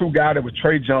number 2 guy that was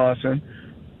Trey Johnson.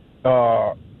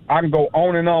 I can go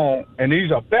on, and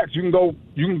these are facts. You can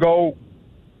go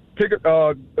pick it.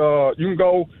 You can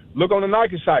go look on the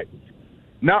Nike site.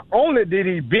 Not only did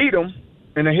he beat him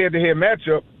in a head-to-head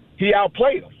matchup, he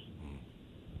outplayed him.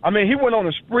 I mean, he went on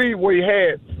a spree where he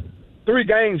had 3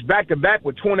 games back-to-back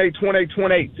with 28.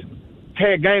 Had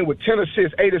a game with 10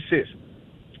 assists, 8 assists.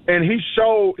 And he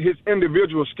showed his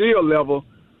individual skill level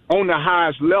on the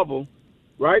highest level,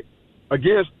 right,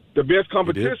 against the best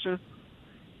competition.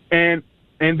 And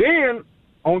then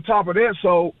on top of that,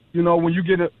 so, you know,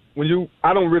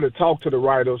 I don't really talk to the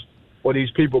writers or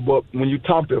these people, but when you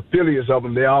talk to affiliates of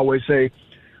them, they always say,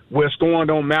 well, scoring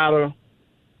don't matter.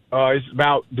 It's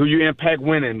about, do you impact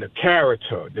winning, the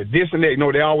character, the this and that. You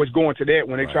know, they always go into that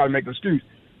when they try to make an excuse.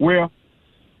 Well,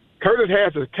 Curtis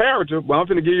has a character, but I'm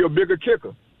going to give you a bigger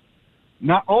kicker.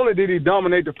 Not only did he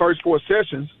dominate the first 4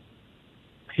 sessions,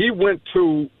 he went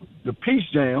to the Peace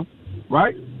Jam,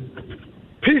 right?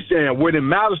 Peace Jam, where it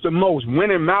matters the most,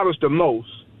 winning matters the most,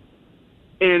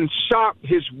 and shot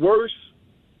his worst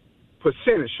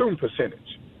shooting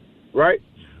percentage, right?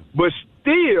 But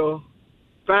still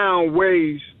found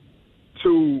ways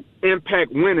to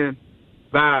impact winning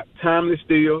by timely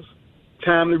steals,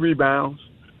 timely rebounds,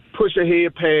 push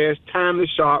ahead pass, timely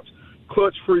shots,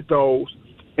 clutch free throws,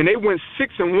 and they went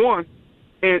 6-1.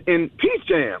 And in Peace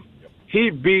Jam,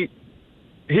 he beat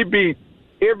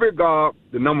every guard,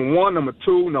 the number 1, number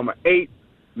 2, number 8,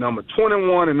 number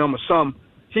 21, and number something.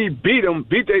 He beat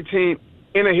their team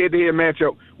in a head-to-head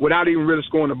matchup without even really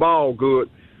scoring the ball good,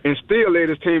 and still led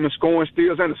his team in scoring,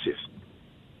 steals, and assists.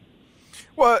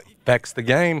 Well, that's the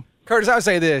game. Curtis, I would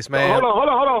say this, man. Hold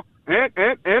on.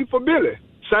 And for Billy,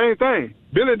 same thing.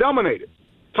 Billy dominated,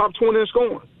 top 20 in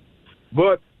scoring.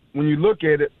 But when you look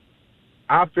at it,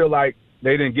 I feel like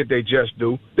they didn't get their just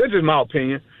due. That's just my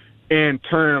opinion in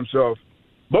terms of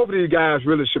both of these guys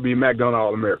really should be McDonald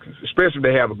All-Americans, especially if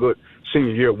they have a good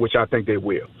senior year, which I think they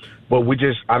will. But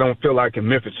I don't feel like in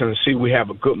Memphis, Tennessee, we have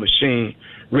a good machine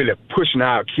really pushing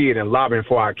our kid and lobbying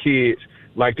for our kids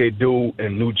like they do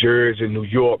in New Jersey, New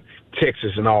York,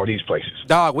 Texas, and all these places.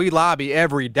 Dog, we lobby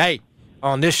every day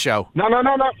on this show. No.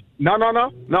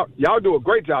 Y'all do a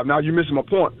great job. Now you're missing my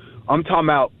point. I'm talking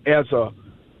about as a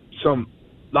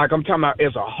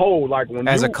whole, like when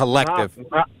as a collective.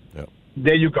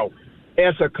 There you go.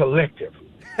 As a collective,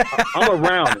 I'm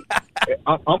around it.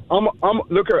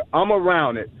 I'm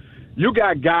around it. You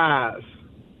got guys.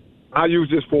 I use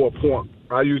this for a point.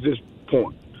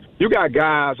 You got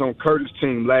guys on Curtis'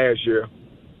 team last year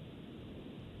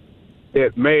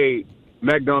that made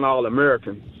McDonald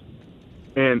All-Americans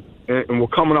and were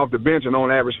coming off the bench and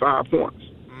on average 5 points.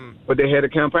 But they had a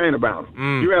campaign about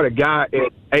them. You had a guy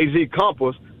at AZ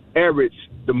Compass, average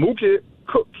the Mookie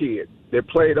Cook kid that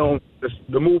played on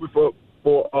the movie for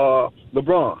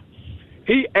LeBron.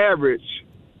 He averaged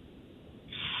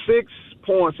 6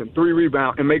 points and 3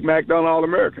 rebounds and make McDonald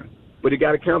All-American. But he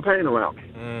got a campaign around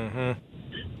him.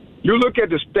 You look at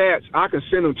the stats. I can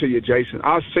send them to you, Jason.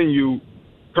 I'll send you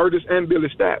Curtis and Billy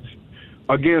stats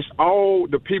against all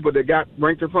the people that got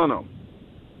ranked in front of them.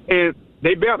 And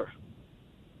they better.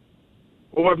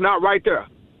 Or if not, right there.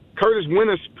 Curtis'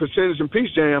 winning percentage in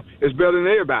Peace Jam is better than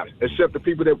everybody, except the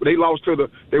people that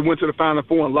they went to the Final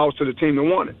Four and lost to the team that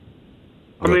won it.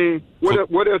 I mean,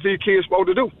 what else these kids supposed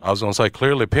to do? I was going to say,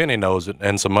 clearly Penny knows it,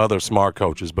 and some other smart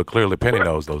coaches, but clearly Penny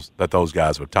knows that those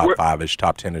guys are top 5-ish,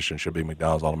 top 10-ish, and should be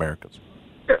McDonald's All-Americans.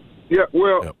 Yeah.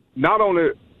 Well, not only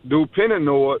do Penny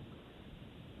know it,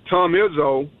 Tom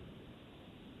Izzo,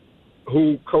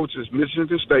 who coaches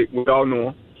Michigan State, we all know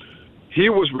him, he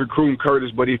was recruiting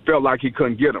Curtis, but he felt like he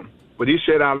couldn't get him. But he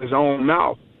said out of his own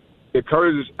mouth that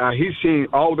Curtis, he's seen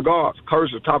all the guards.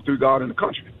 Curtis is the top 3 guard in the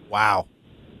country. Wow.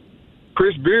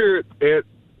 Chris Beard at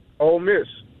Ole Miss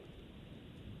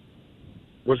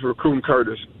was recruiting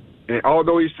Curtis. And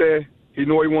although he said he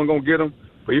knew he wasn't going to get him,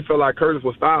 but he felt like Curtis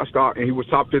was 5-star and he was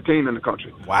top 15 in the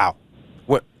country. Wow.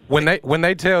 When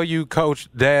they tell you, Coach,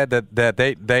 Dad, that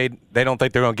they don't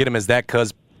think they're going to get him, is that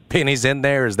because Penny's in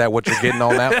there? Is that what you're getting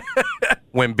on that?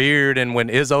 When Beard and when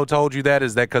Izzo told you that,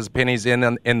 is that because Penny's in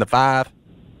the 5?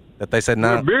 That they said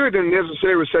no? Well, Beard didn't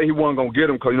necessarily say he wasn't going to get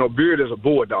him because, Beard is a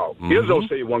bulldog. Izzo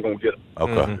said he wasn't going to get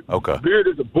him. Okay. Beard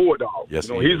is a bulldog. Yes,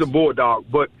 he's a bulldog.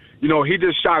 But, he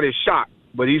just shot his shot.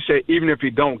 But he said even if he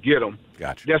don't get him,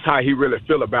 gotcha. That's how he really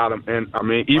feel about him. And, I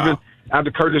mean, even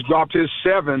after Curtis dropped his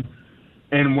 7,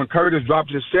 and when Curtis dropped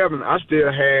his 7, I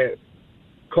still had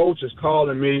coaches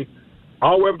calling me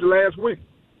all the way up to last week.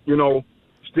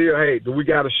 Still, hey, do we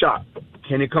got a shot?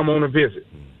 Can he come on a visit?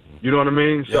 You know what I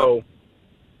mean? Yep.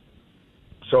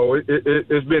 So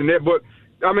it's been there. But,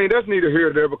 I mean, that's neither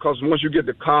here nor there because once you get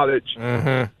to college,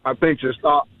 I think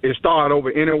it started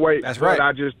over anyway. That's right. But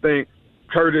I just think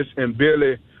Curtis and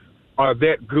Billy are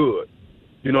that good.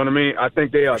 You know what I mean? I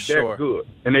think they are that good.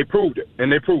 And they proved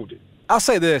it. I'll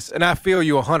say this, and I feel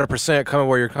you 100% coming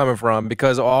where you're coming from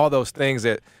because of all those things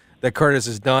that Curtis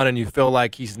has done, and you feel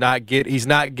like he's not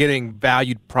getting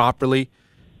valued properly,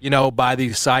 by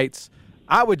these sites.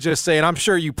 I would just say, and I'm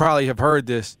sure you probably have heard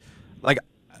this, like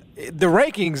the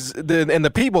rankings and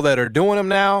the people that are doing them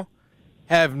now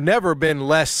have never been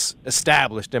less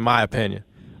established, in my opinion.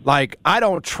 Like I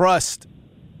don't trust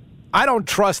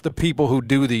the people who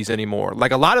do these anymore.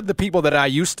 Like a lot of the people that I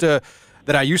used to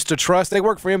trust, they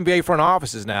work for NBA front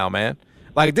offices now, man.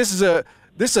 Like this is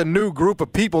a new group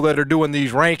of people that are doing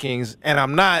these rankings, and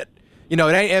I'm not, it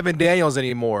ain't Evan Daniels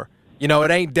anymore. It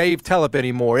ain't Dave Tellep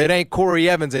anymore. It ain't Corey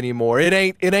Evans anymore. It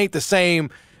ain't the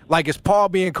same. Like it's Paul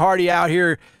Biancardi out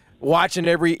here watching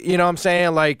every. You know what I'm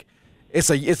saying? Like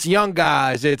it's young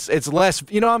guys. It's less.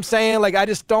 You know what I'm saying? Like I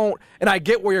just don't. And I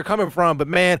get where you're coming from, but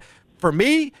man, for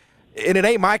me, and it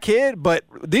ain't my kid, but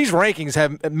these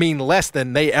rankings mean less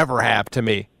than they ever have to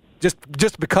me,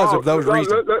 just because of those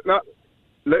reasons.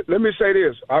 Let me say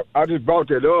this. I just brought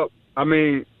that up. I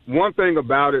mean, one thing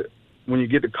about it, when you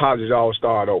get to college, it all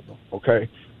start over, okay?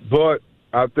 But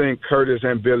I think Curtis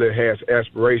and Billy has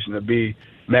aspiration to be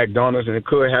McDonald's, and it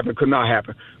could happen, could not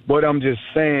happen. But I'm just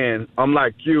saying, I'm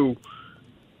like you,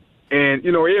 and,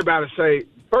 everybody say,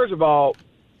 first of all,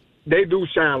 they do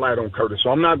shine light on Curtis,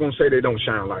 so I'm not going to say they don't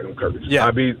shine light on Curtis. Yeah.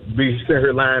 I'd be sitting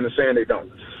here lying and saying they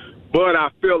don't. But I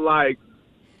feel like,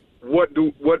 what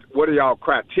are y'all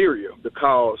criteria?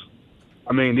 Because,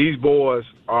 I mean, these boys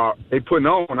they putting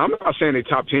on. I'm not saying they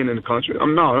top 10 in the country.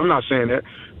 I'm not saying that.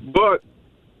 But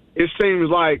it seems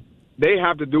like they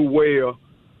have to do well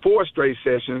 4 straight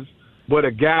sessions, but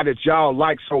a guy that y'all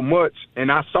like so much,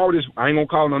 and I saw this, I ain't going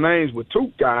to call no names, with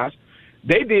 2 guys,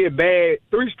 they did bad.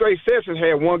 3 straight sessions,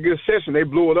 had 1 good session. They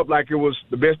blew it up like it was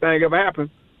the best thing ever happened.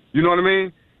 You know what I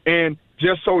mean? And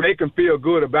just so they can feel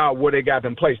good about where they got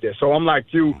them placed at. So I'm like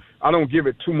you, I don't give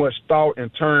it too much thought in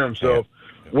terms of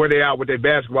where they are with their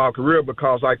basketball career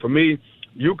because, like, for me,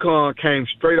 UConn came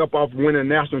straight up off winning a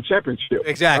national championship.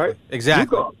 Exactly. Right?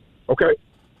 Exactly. UConn, okay?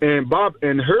 And Bob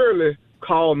and Hurley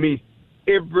called me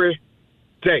every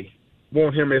day,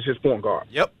 want him as his point guard.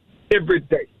 Yep. Every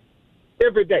day.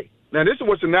 Every day. Now, this is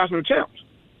what's the national champs.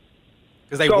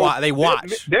 Because they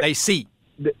watch. They see.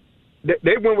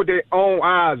 They went with their own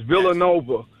eyes.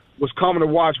 Villanova was coming to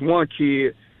watch one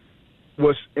kid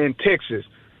was in Texas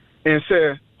and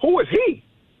said, who is he?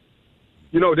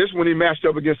 This is when he matched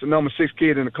up against the number 6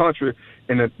 kid in the country,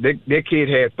 and that kid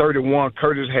had 31.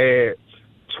 Curtis had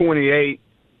 28.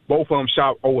 Both of them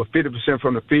shot over 50%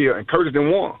 from the field, and Curtis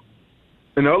didn't won.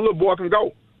 And the other little boy can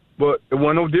go, but there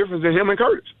wasn't no difference in him and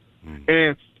Curtis.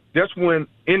 And that's when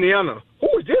Indiana,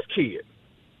 who is this kid?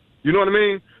 You know what I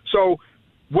mean? So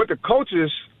what the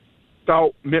coaches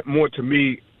thought meant more to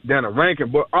me than a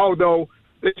ranking. But although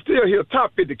he's a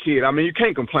top 50 kid. I mean, you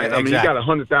can't complain. Yeah, I mean, you got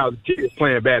 100,000 kids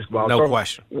playing basketball. No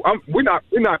question. We're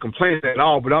not complaining at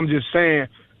all. But I'm just saying,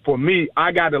 for me,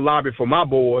 I got to lobby for my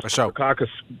boys. For sure. Because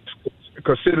I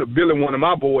consider Billy one of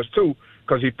my boys too,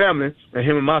 because he's family and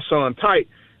him and my son tight.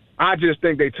 I just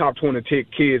think they top 20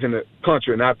 kids in the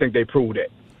country, and I think they proved that.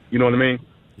 You know what I mean?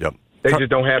 Yep. They just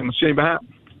don't have a machine behind them.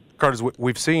 Curtis,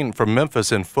 we've seen from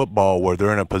Memphis in football where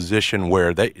they're in a position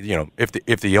where they,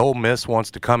 if the Ole Miss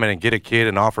wants to come in and get a kid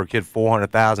and offer a kid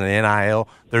 $400,000 in NIL,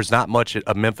 there's not much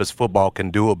a Memphis football can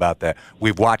do about that.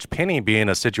 We've watched Penny be in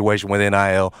a situation with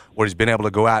NIL where he's been able to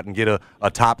go out and get a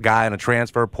top guy in a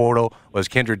transfer portal, was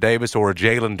Kendrick Davis or a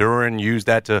Jalen Duren, use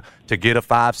that to get a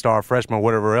 5-star freshman or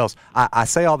whatever else. I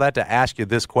say all that to ask you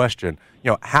this question.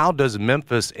 How does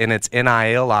Memphis in its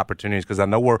NIL opportunities, because I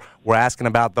know we're asking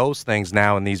about those things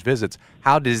now in these visits,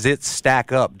 how does it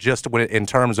stack up just in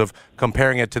terms of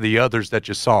comparing it to the others that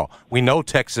you saw? We know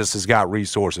Texas has got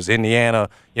resources, Indiana,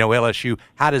 LSU.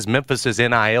 How does Memphis's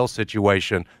NIL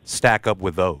situation stack up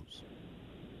with those?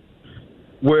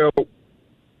 Well,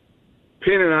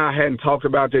 Penn and I hadn't talked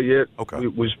about that yet. Okay.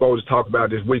 We're supposed to talk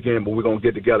about it this weekend, but we're going to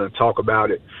get together and talk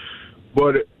about it.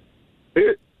 But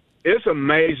it's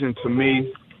amazing to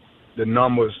me the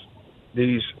numbers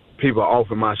these people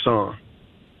offer my son.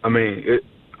 I mean,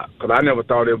 because I never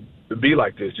thought it would be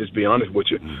like this, just be honest with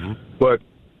you. Mm-hmm. But,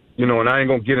 and I ain't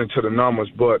going to get into the numbers,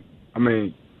 but, I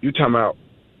mean, you talking about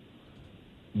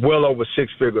well over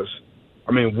 6 figures.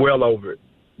 I mean, well over it.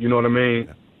 You know what I mean?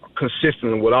 Yeah.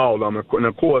 Consistently with all of them. And,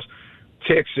 of course,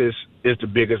 Texas is the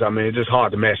biggest. I mean, it's just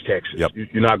hard to match Texas. Yep.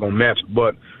 You're not going to match it.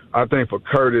 But I think for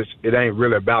Curtis, it ain't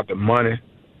really about the money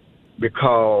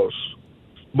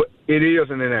but it is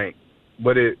and it ain't.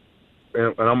 But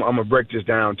and I'm going to break this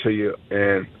down to you,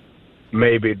 and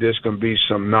maybe this can be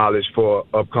some knowledge for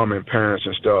upcoming parents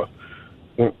and stuff.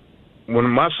 When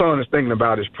my son is thinking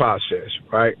about his process,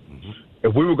 right, mm-hmm.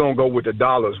 if we were going to go with the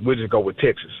dollars, we'd just go with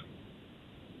Texas.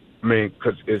 I mean,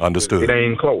 because Understood. It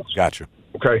ain't close. Gotcha.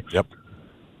 Okay? Yep.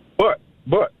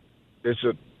 But it's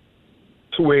a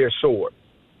two-edged sword.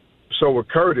 So with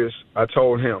Curtis, I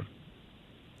told him,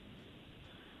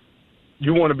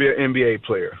 you want to be an NBA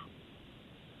player.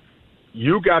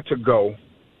 You got to go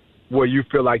where you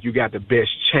feel like you got the best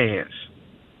chance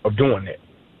of doing that.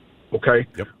 Okay?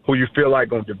 Yep. Who you feel like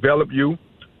going to develop you,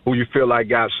 who you feel like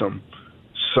got some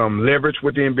leverage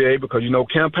with the NBA, because,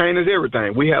 campaign is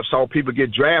everything. We have saw people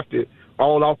get drafted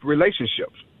all off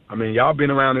relationships. I mean, y'all been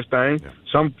around this thing. Yeah.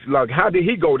 Some, like, how did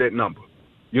he go that number?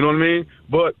 You know what I mean?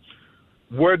 But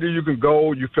whether you can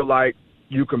go, you feel like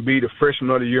you can be the freshman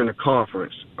of the year in the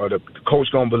conference, or the coach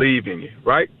going to believe in you,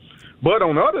 right? But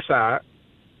on the other side,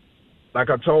 like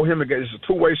I told him again, it's a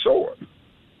two-way sword.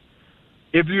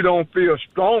 If you don't feel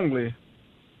strongly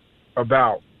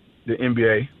about the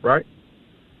NBA, right,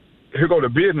 here go the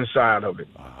business side of it.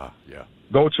 Yeah.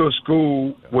 Go to a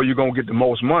school where you're going to get the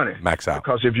most money. Max out.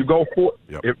 Because if you go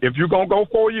if you're going to go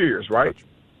 4 years, right, Gotcha.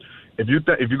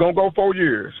 if you're going to go 4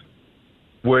 years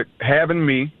with having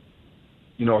me,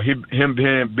 him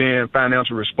being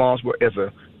financially responsible as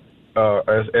a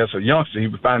youngster, he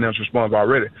was financially responsible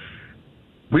already.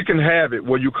 We can have it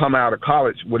where you come out of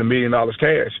college with $1 million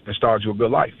cash and start you a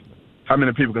good life. How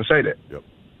many people can say that? Yep.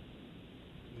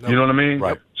 No. You know what I mean?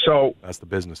 Right. So that's the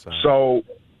business side. So,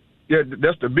 yeah,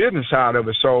 that's the business side of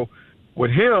it. So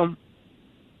with him,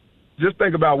 just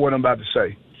think about what I'm about to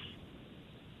say.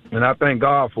 And I thank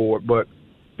God for it. But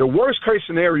the worst case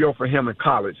scenario for him in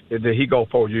college is that he go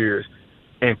 4 years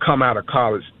and come out of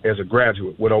college as a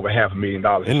graduate with over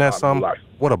 $500,000. Isn't that something?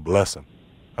 What a blessing.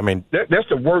 I mean, that's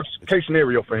the worst case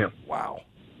scenario for him. Wow.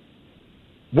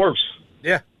 Worse.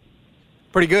 Yeah.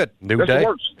 Pretty good. New that's day.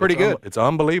 Worse. Pretty good. It's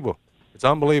unbelievable. It's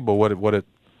unbelievable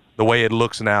the way it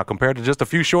looks now compared to just a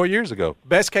few short years ago.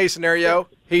 Best case scenario,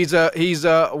 he's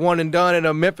one and done and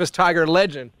a Memphis Tiger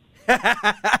legend.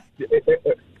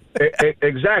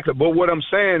 Exactly. But what I'm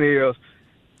saying is,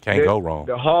 can't go wrong.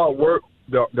 The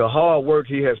hard work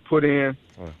he has put in,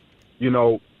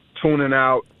 tuning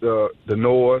out the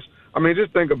noise. I mean,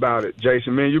 just think about it,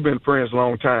 Jason. Man, you've been friends a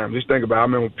long time. Just think about it. I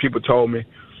remember when people told me,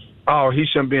 oh, he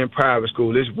shouldn't be in private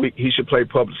school. This week he should play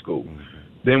public school. Mm-hmm.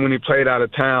 Then when he played out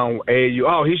of town, AAU,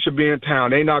 oh, he should be in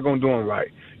town. They not going to do him right.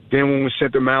 Then when we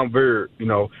sent to Mount Vernon,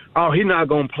 oh, he not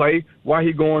going to play. Why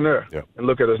he going there? Yep. And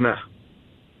look at us now.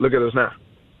 Look at us now.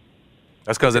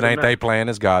 That's because it ain't they playing,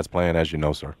 it's God's playing, as you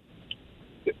know, sir.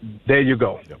 There you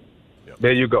go. Yep.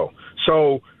 There you go.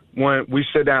 So when we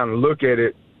sit down and look at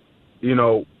it,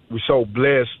 we're so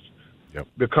blessed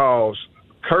because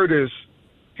Curtis,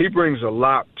 he brings a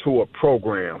lot to a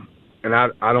program. And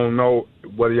I don't know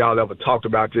whether y'all ever talked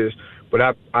about this, but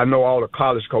I know all the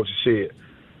college coaches said,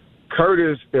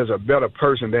 Curtis is a better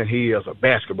person than he is a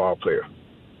basketball player.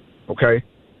 Okay?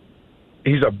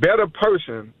 He's a better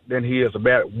person than he is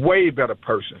way better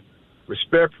person.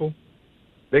 Respectful.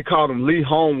 They call him Lee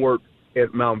Homework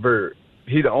at Mount Vernon.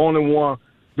 He the only one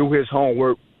do his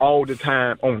homework all the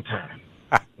time, on time.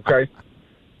 Okay?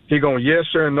 He gonna yes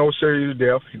sir and no sir you to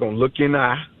death. He gonna look you in the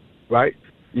eye, right?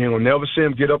 You ain't gonna never see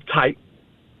him get uptight.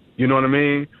 You know what I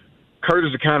mean? Curtis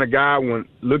is the kind of guy when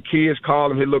little kids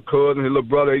call him his little cousin, his little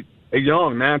brother, they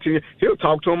young, 19 years, he'll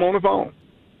talk to him on the phone.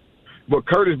 But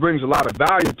Curtis brings a lot of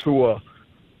value to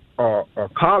a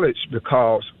college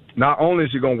because not only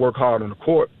is he going to work hard on the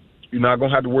court, you're not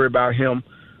going to have to worry about him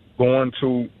going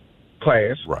to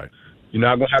class. Right. You're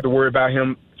not going to have to worry about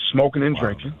him smoking and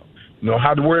drinking. You don't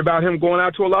have to worry about him going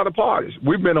out to a lot of parties.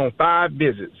 We've been on 5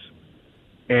 visits,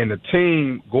 and the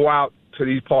team go out to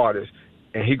these parties,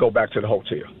 and he go back to the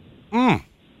hotel. Mm.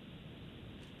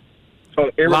 So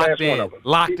every last one of them.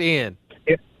 Locked in.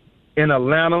 In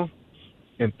Atlanta,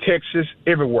 in Texas,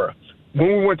 everywhere. When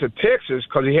we went to Texas,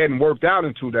 because he hadn't worked out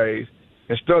in 2 days,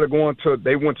 instead of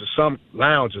they went to some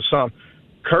lounge or something.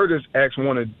 Curtis asked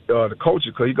one of the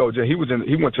coaches, because he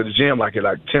went to the gym like at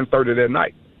 10:30 that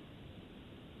night.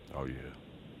 Oh yeah.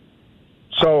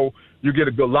 So you get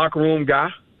a good locker room guy,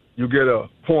 you get a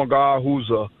point guard who's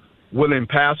a willing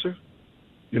passer.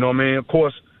 You know what I mean? Of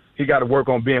course, he got to work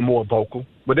on being more vocal,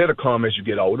 but that'll come as you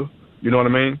get older. You know what I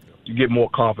mean? You get more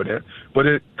confident. But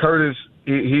Curtis,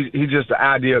 he's just the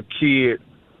ideal kid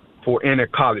for any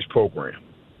college program.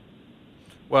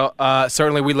 Well,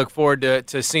 certainly we look forward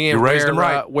to seeing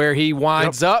where he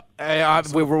winds up.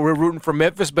 We're rooting for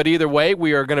Memphis, but either way,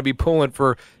 we are going to be pulling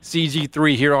for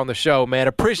CG3 here on the show, man.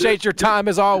 Appreciate your time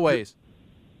as always.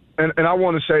 And I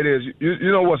want to say this.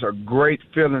 You know what's a great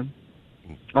feeling?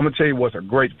 I'm going to tell you what's a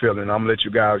great feeling. I'm going to let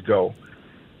you guys go.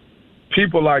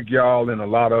 People like y'all and a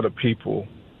lot of other people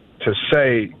to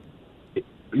say,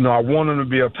 I want him to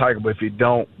be a Tiger, but if he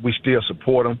don't, we still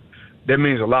support him. That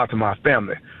means a lot to my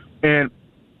family. And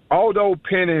although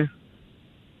Penny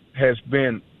he's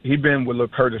been with Lil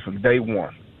Curtis from day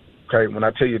one. Okay, when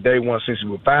I tell you day one, since he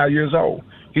was 5 years old,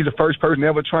 he's the first person to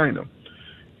ever train him.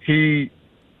 He's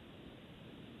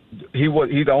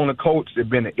the only coach that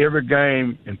been in every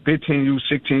game in 15U,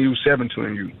 16U,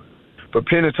 17U. But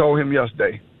Penny told him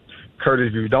yesterday, Curtis,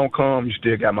 if you don't come, you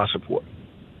still got my support.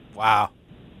 Wow.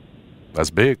 That's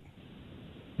big.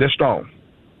 They're strong.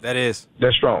 That is.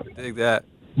 They're strong. I dig that.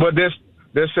 But this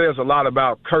says a lot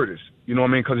about Curtis. You know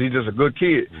what I mean? Because he's just a good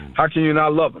kid. How can you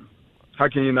not love him? How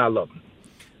can you not love him?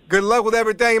 Good luck with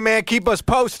everything, man. Keep us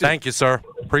posted. Thank you, sir.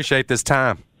 Appreciate this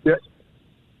time. Yeah.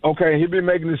 Okay, he'll be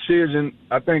making a decision,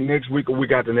 I think, next week or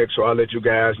week after next, so I'll let you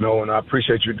guys know, and I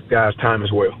appreciate you guys' time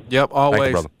as well. Yep, always. Thank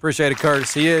you, brother. Appreciate it,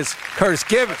 Curtis. He is Curtis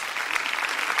Givens,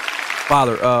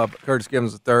 father of Curtis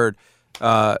Givens III.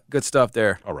 Good stuff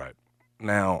there. All right.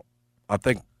 Now, I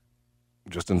think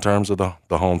just in terms of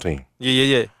the home team.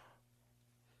 Yeah.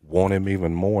 Want him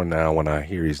even more now when I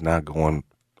hear he's not going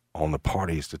on the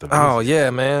parties to the Oh,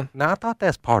 yeah, man. Now, I thought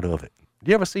that's part of it. Do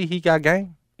you ever see He Got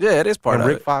Game? Yeah, it is part of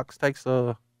it. Rick Fox takes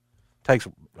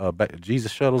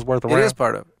Jesus Shuttlesworth around. It is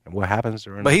part of it. And what happens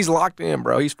during But he's locked in,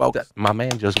 bro. He's focused. My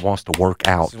man just wants to work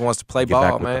out. He wants to play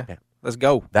ball, man. Let's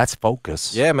go. That's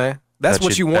focus. Yeah, man. That's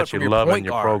what you want from your point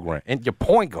guard. Program. And your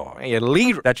point guard. And your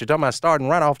leader. That you're talking about starting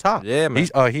right off top. Yeah, man.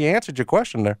 He answered your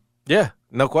question there. Yeah,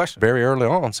 no question. Very early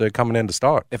on, said coming in to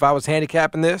start. If I was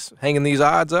handicapping this, hanging these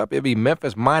odds up, it'd be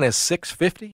Memphis minus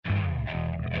 650.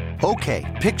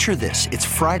 Okay, picture this. It's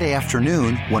Friday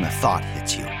afternoon when a thought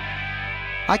hits you.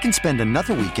 I can spend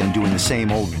another weekend doing the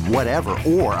same old whatever,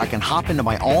 or I can hop into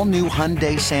my all-new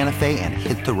Hyundai Santa Fe and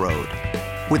hit the road.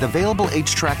 With available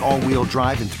H-Track all-wheel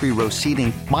drive and 3-row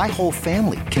seating, my whole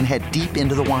family can head deep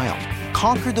into the wild.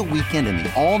 Conquer the weekend in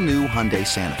the all-new Hyundai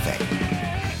Santa Fe.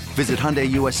 Visit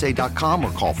HyundaiUSA.com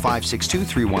or call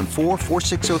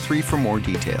 562-314-4603 for more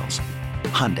details.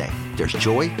 Hyundai, there's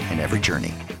joy in every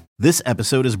journey. This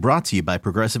episode is brought to you by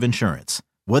Progressive Insurance.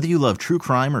 Whether you love true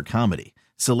crime or comedy,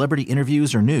 celebrity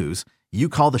interviews or news, you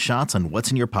call the shots on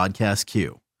what's in your podcast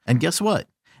queue. And guess what?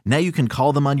 Now you can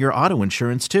call them on your auto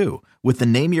insurance too with the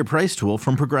Name Your Price tool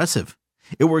from Progressive.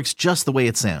 It works just the way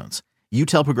it sounds. You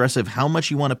tell Progressive how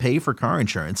much you want to pay for car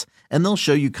insurance, and they'll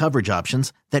show you coverage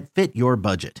options that fit your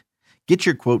budget. Get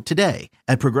your quote today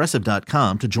at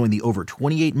Progressive.com to join the over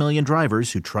 28 million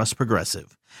drivers who trust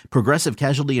Progressive. Progressive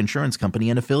Casualty Insurance Company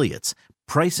and Affiliates.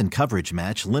 Price and coverage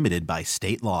match limited by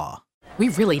state law. We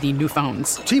really need new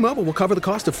phones. T-Mobile will cover the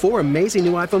cost of 4 amazing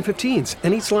new iPhone 15s,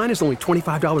 and each line is only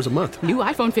 $25 a month. New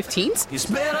iPhone 15s? It's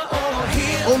better over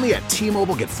here. Only at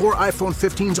T-Mobile, get 4 iPhone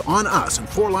 15s on us and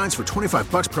 4 lines for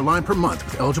 $25 per line per month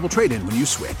with eligible trade-in when you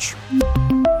switch.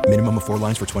 Minimum of 4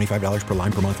 lines for $25 per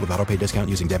line per month with autopay discount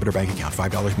using debit or bank account.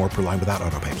 $5 more per line without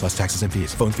autopay, plus taxes and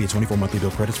fees. Phone fee at 24 monthly bill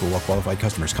credits for well-qualified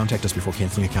customers. Contact us before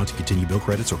canceling account to continue bill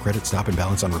credits or credit stop and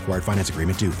balance on required finance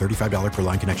agreement due. $35 per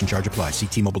line connection charge applies. See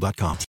T-Mobile.com.